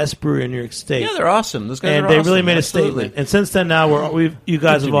won Best Brewery in New York State. Yeah, they're awesome. Those guys and are they awesome. really made Absolutely. a statement. And since then, now you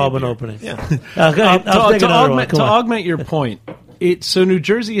guys have all been opening. Yeah. To augment your point, so New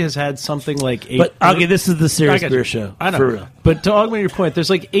Jersey has had something like 8. But okay, this is the serious beer show. I know. For real. But to augment your point, there's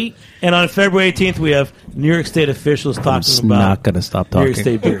like 8. And on February 18th, we have New York State officials talking about not going to stop talking. New York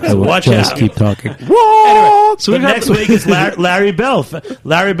State beer. I will watch just out. keep talking. Anyway, so next week is Larry Bell.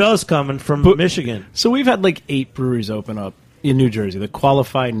 Larry Bell's coming from Michigan. So we've had like 8 breweries open up in New Jersey that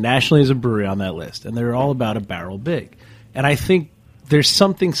qualify nationally as a brewery on that list, and they're all about a barrel big. And I think there's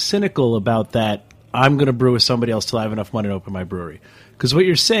something cynical about that. I'm going to brew with somebody else till I have enough money to open my brewery. Because what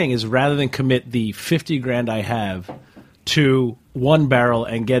you're saying is rather than commit the $50,000 I have to 1 barrel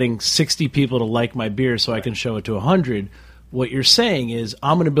and getting 60 people to like my beer so I can show it to 100, what you're saying is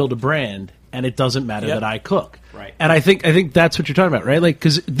I'm going to build a brand and it doesn't matter that I cook. Right. And I think that's what you're talking about, right? Like,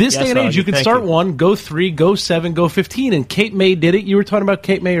 because this day and age, you can start 1, go 3, go 7, go 15. And Cape May did it. You were talking about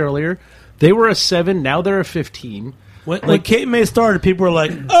Cape May earlier. They were a 7, now they're a 15. When Cape May started, people were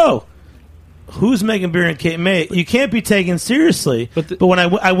like, oh, who's making beer in Cape May? You can't be taken seriously. But when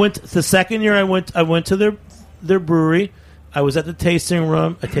I went the second year, I went to their brewery. I was at the tasting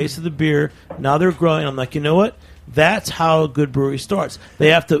room. I tasted the beer. Now they're growing. I'm like, you know what? That's how a good brewery starts. They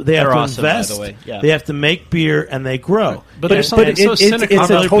have to awesome, invest. by the way. Yeah. They have to make beer and they grow. But there's something so cynical it's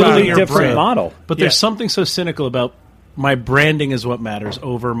about a totally your different brand. model. But there's something so cynical about my branding is what matters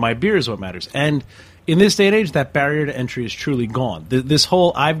over my beer is what matters. And in this day and age, that barrier to entry is truly gone. This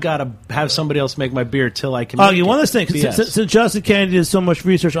whole I've got to have somebody else make my beer till I can. Oh, you want this thing? BS. Since Justin Kennedy did so much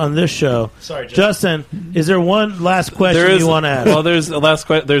research on this show, Sorry, Justin, is there one last question you want to ask? Well, there's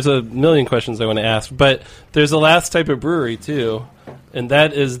a there's a million questions I want to ask, but there's a last type of brewery too, and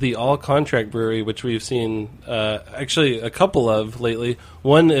that is the all-contract brewery, which we've seen actually a couple of lately.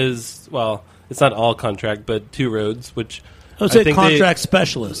 One is, well, it's not all contract, but Two Roads, which I would say contract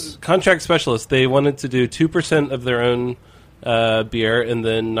specialists. Contract specialists. They wanted to do 2% of their own beer, and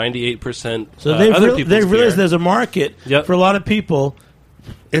then 98%. So they realized there's a market for a lot of people.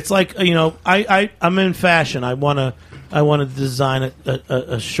 It's like, I'm in fashion. I want to design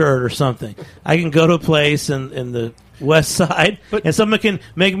a shirt or something. I can go to a place in the West Side, and someone can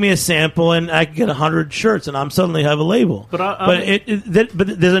make me a sample, and I can get 100 shirts, and I'm suddenly have a label. But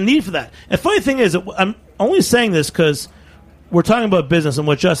there's a need for that. And the funny thing is, I'm only saying this because we're talking about business, and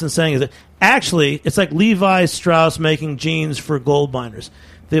what Justin's saying is that actually it's like Levi Strauss making jeans for gold miners.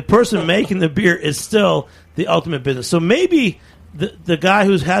 The person making the beer is still the ultimate business. So maybe the guy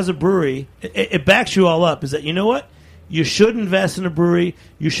who has a brewery, it backs you all up, is that, you know what? You should invest in a brewery.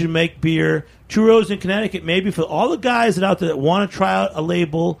 You should make beer. Two Roads in Connecticut, maybe for all the guys that out there that want to try out a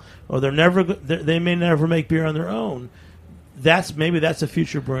label, or they may never make beer on their own. That's a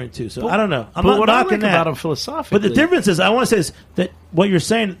future brewing too. So I don't know. I'm not what knocking I like that about them philosophically. But the difference is, I want to say is that what you're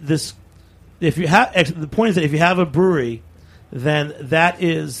saying, if you have the point is that if you have a brewery, then that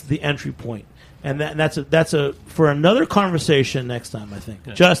is the entry point, and that's a for another conversation next time, I think.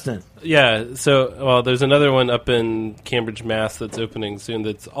 Yeah. Justin. Yeah. So there's another one up in Cambridge, Mass. That's opening soon.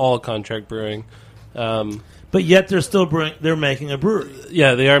 That's all contract brewing. But yet they're still brewing. They're making a brewery.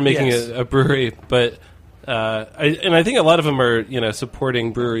 Yeah, they are making a brewery, but. I think a lot of them are,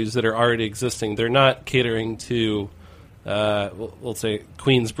 supporting breweries that are already existing. They're not catering to, we'll say,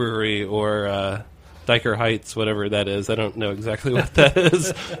 Queens Brewery or Dyker Heights, whatever that is. I don't know exactly what that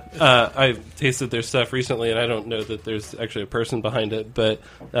is. I've tasted their stuff recently, and I don't know that there's actually a person behind it. But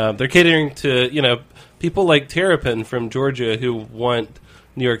they're catering to, people like Terrapin from Georgia who want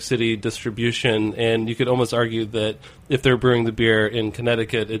New York City distribution, and you could almost argue that if they're brewing the beer in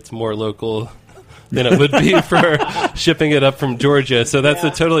Connecticut, it's more local than it would be for shipping it up from Georgia. So that's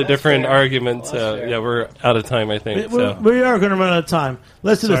a totally different argument. We're out of time, I think. We are going to run out of time.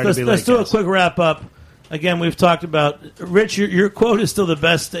 Let's do this. Let's do a quick wrap up. Again, we've talked about Rich. Your quote is still the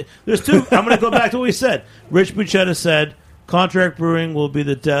best. There's two. I'm going to go back to what we said. Rich Buchetta said, "Contract brewing will be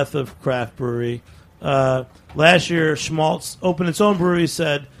the death of craft brewery." Last year, Schmaltz opened its own brewery.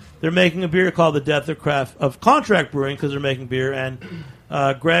 Said they're making a beer called the death of contract brewing because they're making beer. And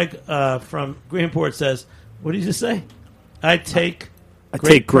Greg from Greenport says, "What did you just say?" I take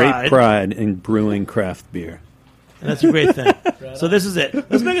great pride in brewing craft beer. And that's a great thing. So this is it.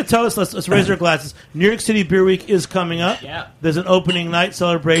 Let's make a toast. Let's raise our glasses. New York City Beer Week is coming up. Yeah. There's an opening night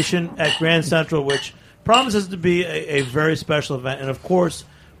celebration at Grand Central, which promises to be a very special event. And, of course,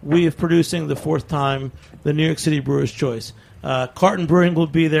 we are producing the fourth time the New York City Brewers' Choice. Carton Brewing will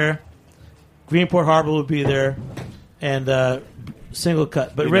be there. Greenport Harbor will be there. And Single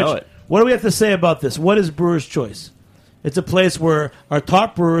Cut. But, Rich, what do we have to say about this? What is Brewers' Choice? It's a place where our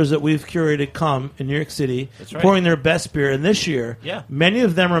top brewers that we've curated come in New York City, pouring their best beer. And this year, many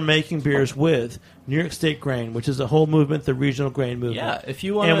of them are making beers with New York State grain, which is a whole movement, the regional grain movement. Yeah, if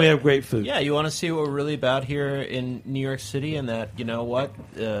you want, and we have great food. Yeah, you want to see what we're really about here in New York City, and that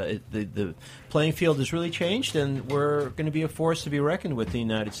the playing field has really changed, and we're going to be a force to be reckoned with in the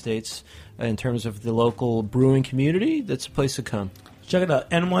United States in terms of the local brewing community. That's a place to come. Check it out,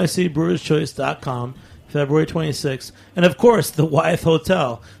 nycbrewerschoice.com. February 26th. And, of course, the Wyeth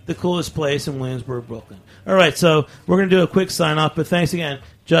Hotel, the coolest place in Williamsburg, Brooklyn. All right, so we're going to do a quick sign-off, but thanks again.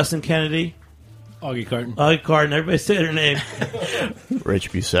 Justin Kennedy. Augie Carton. Everybody say their name.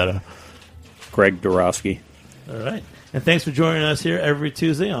 Rich Bucetta. Greg Dorosky. All right. And thanks for joining us here every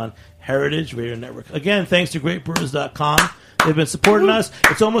Tuesday on Heritage Radio Network. Again, thanks to GreatBrewers.com. They've been supporting us.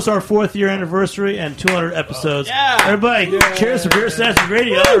 It's almost our 4th year anniversary and 200 episodes. Everybody, cheers to Beer Sessions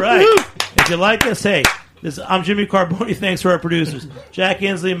Radio. All right. If you like us, hey, I'm Jimmy Carboni. Thanks to our producers, Jack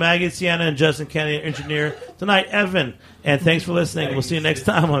Inslee, Maggie Sienna, and Justin Kennedy, our engineer. Tonight, Evan. And thanks for listening. We'll see you next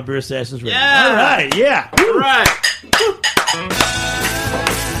time on Beer Sessions Radio. All right. All right.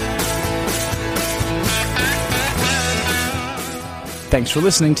 Thanks for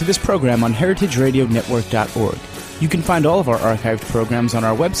listening to this program on heritageradionetwork.org. You can find all of our archived programs on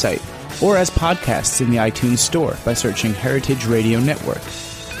our website or as podcasts in the iTunes Store by searching Heritage Radio Network.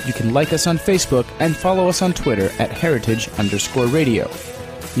 You can like us on Facebook and follow us on Twitter at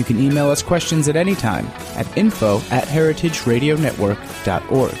 @heritage_radio. You can email us questions at any time at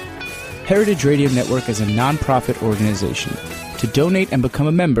info@heritageradionetwork.org. Heritage Radio Network is a non-profit organization. To donate and become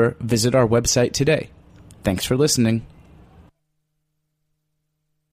a member, visit our website today. Thanks for listening.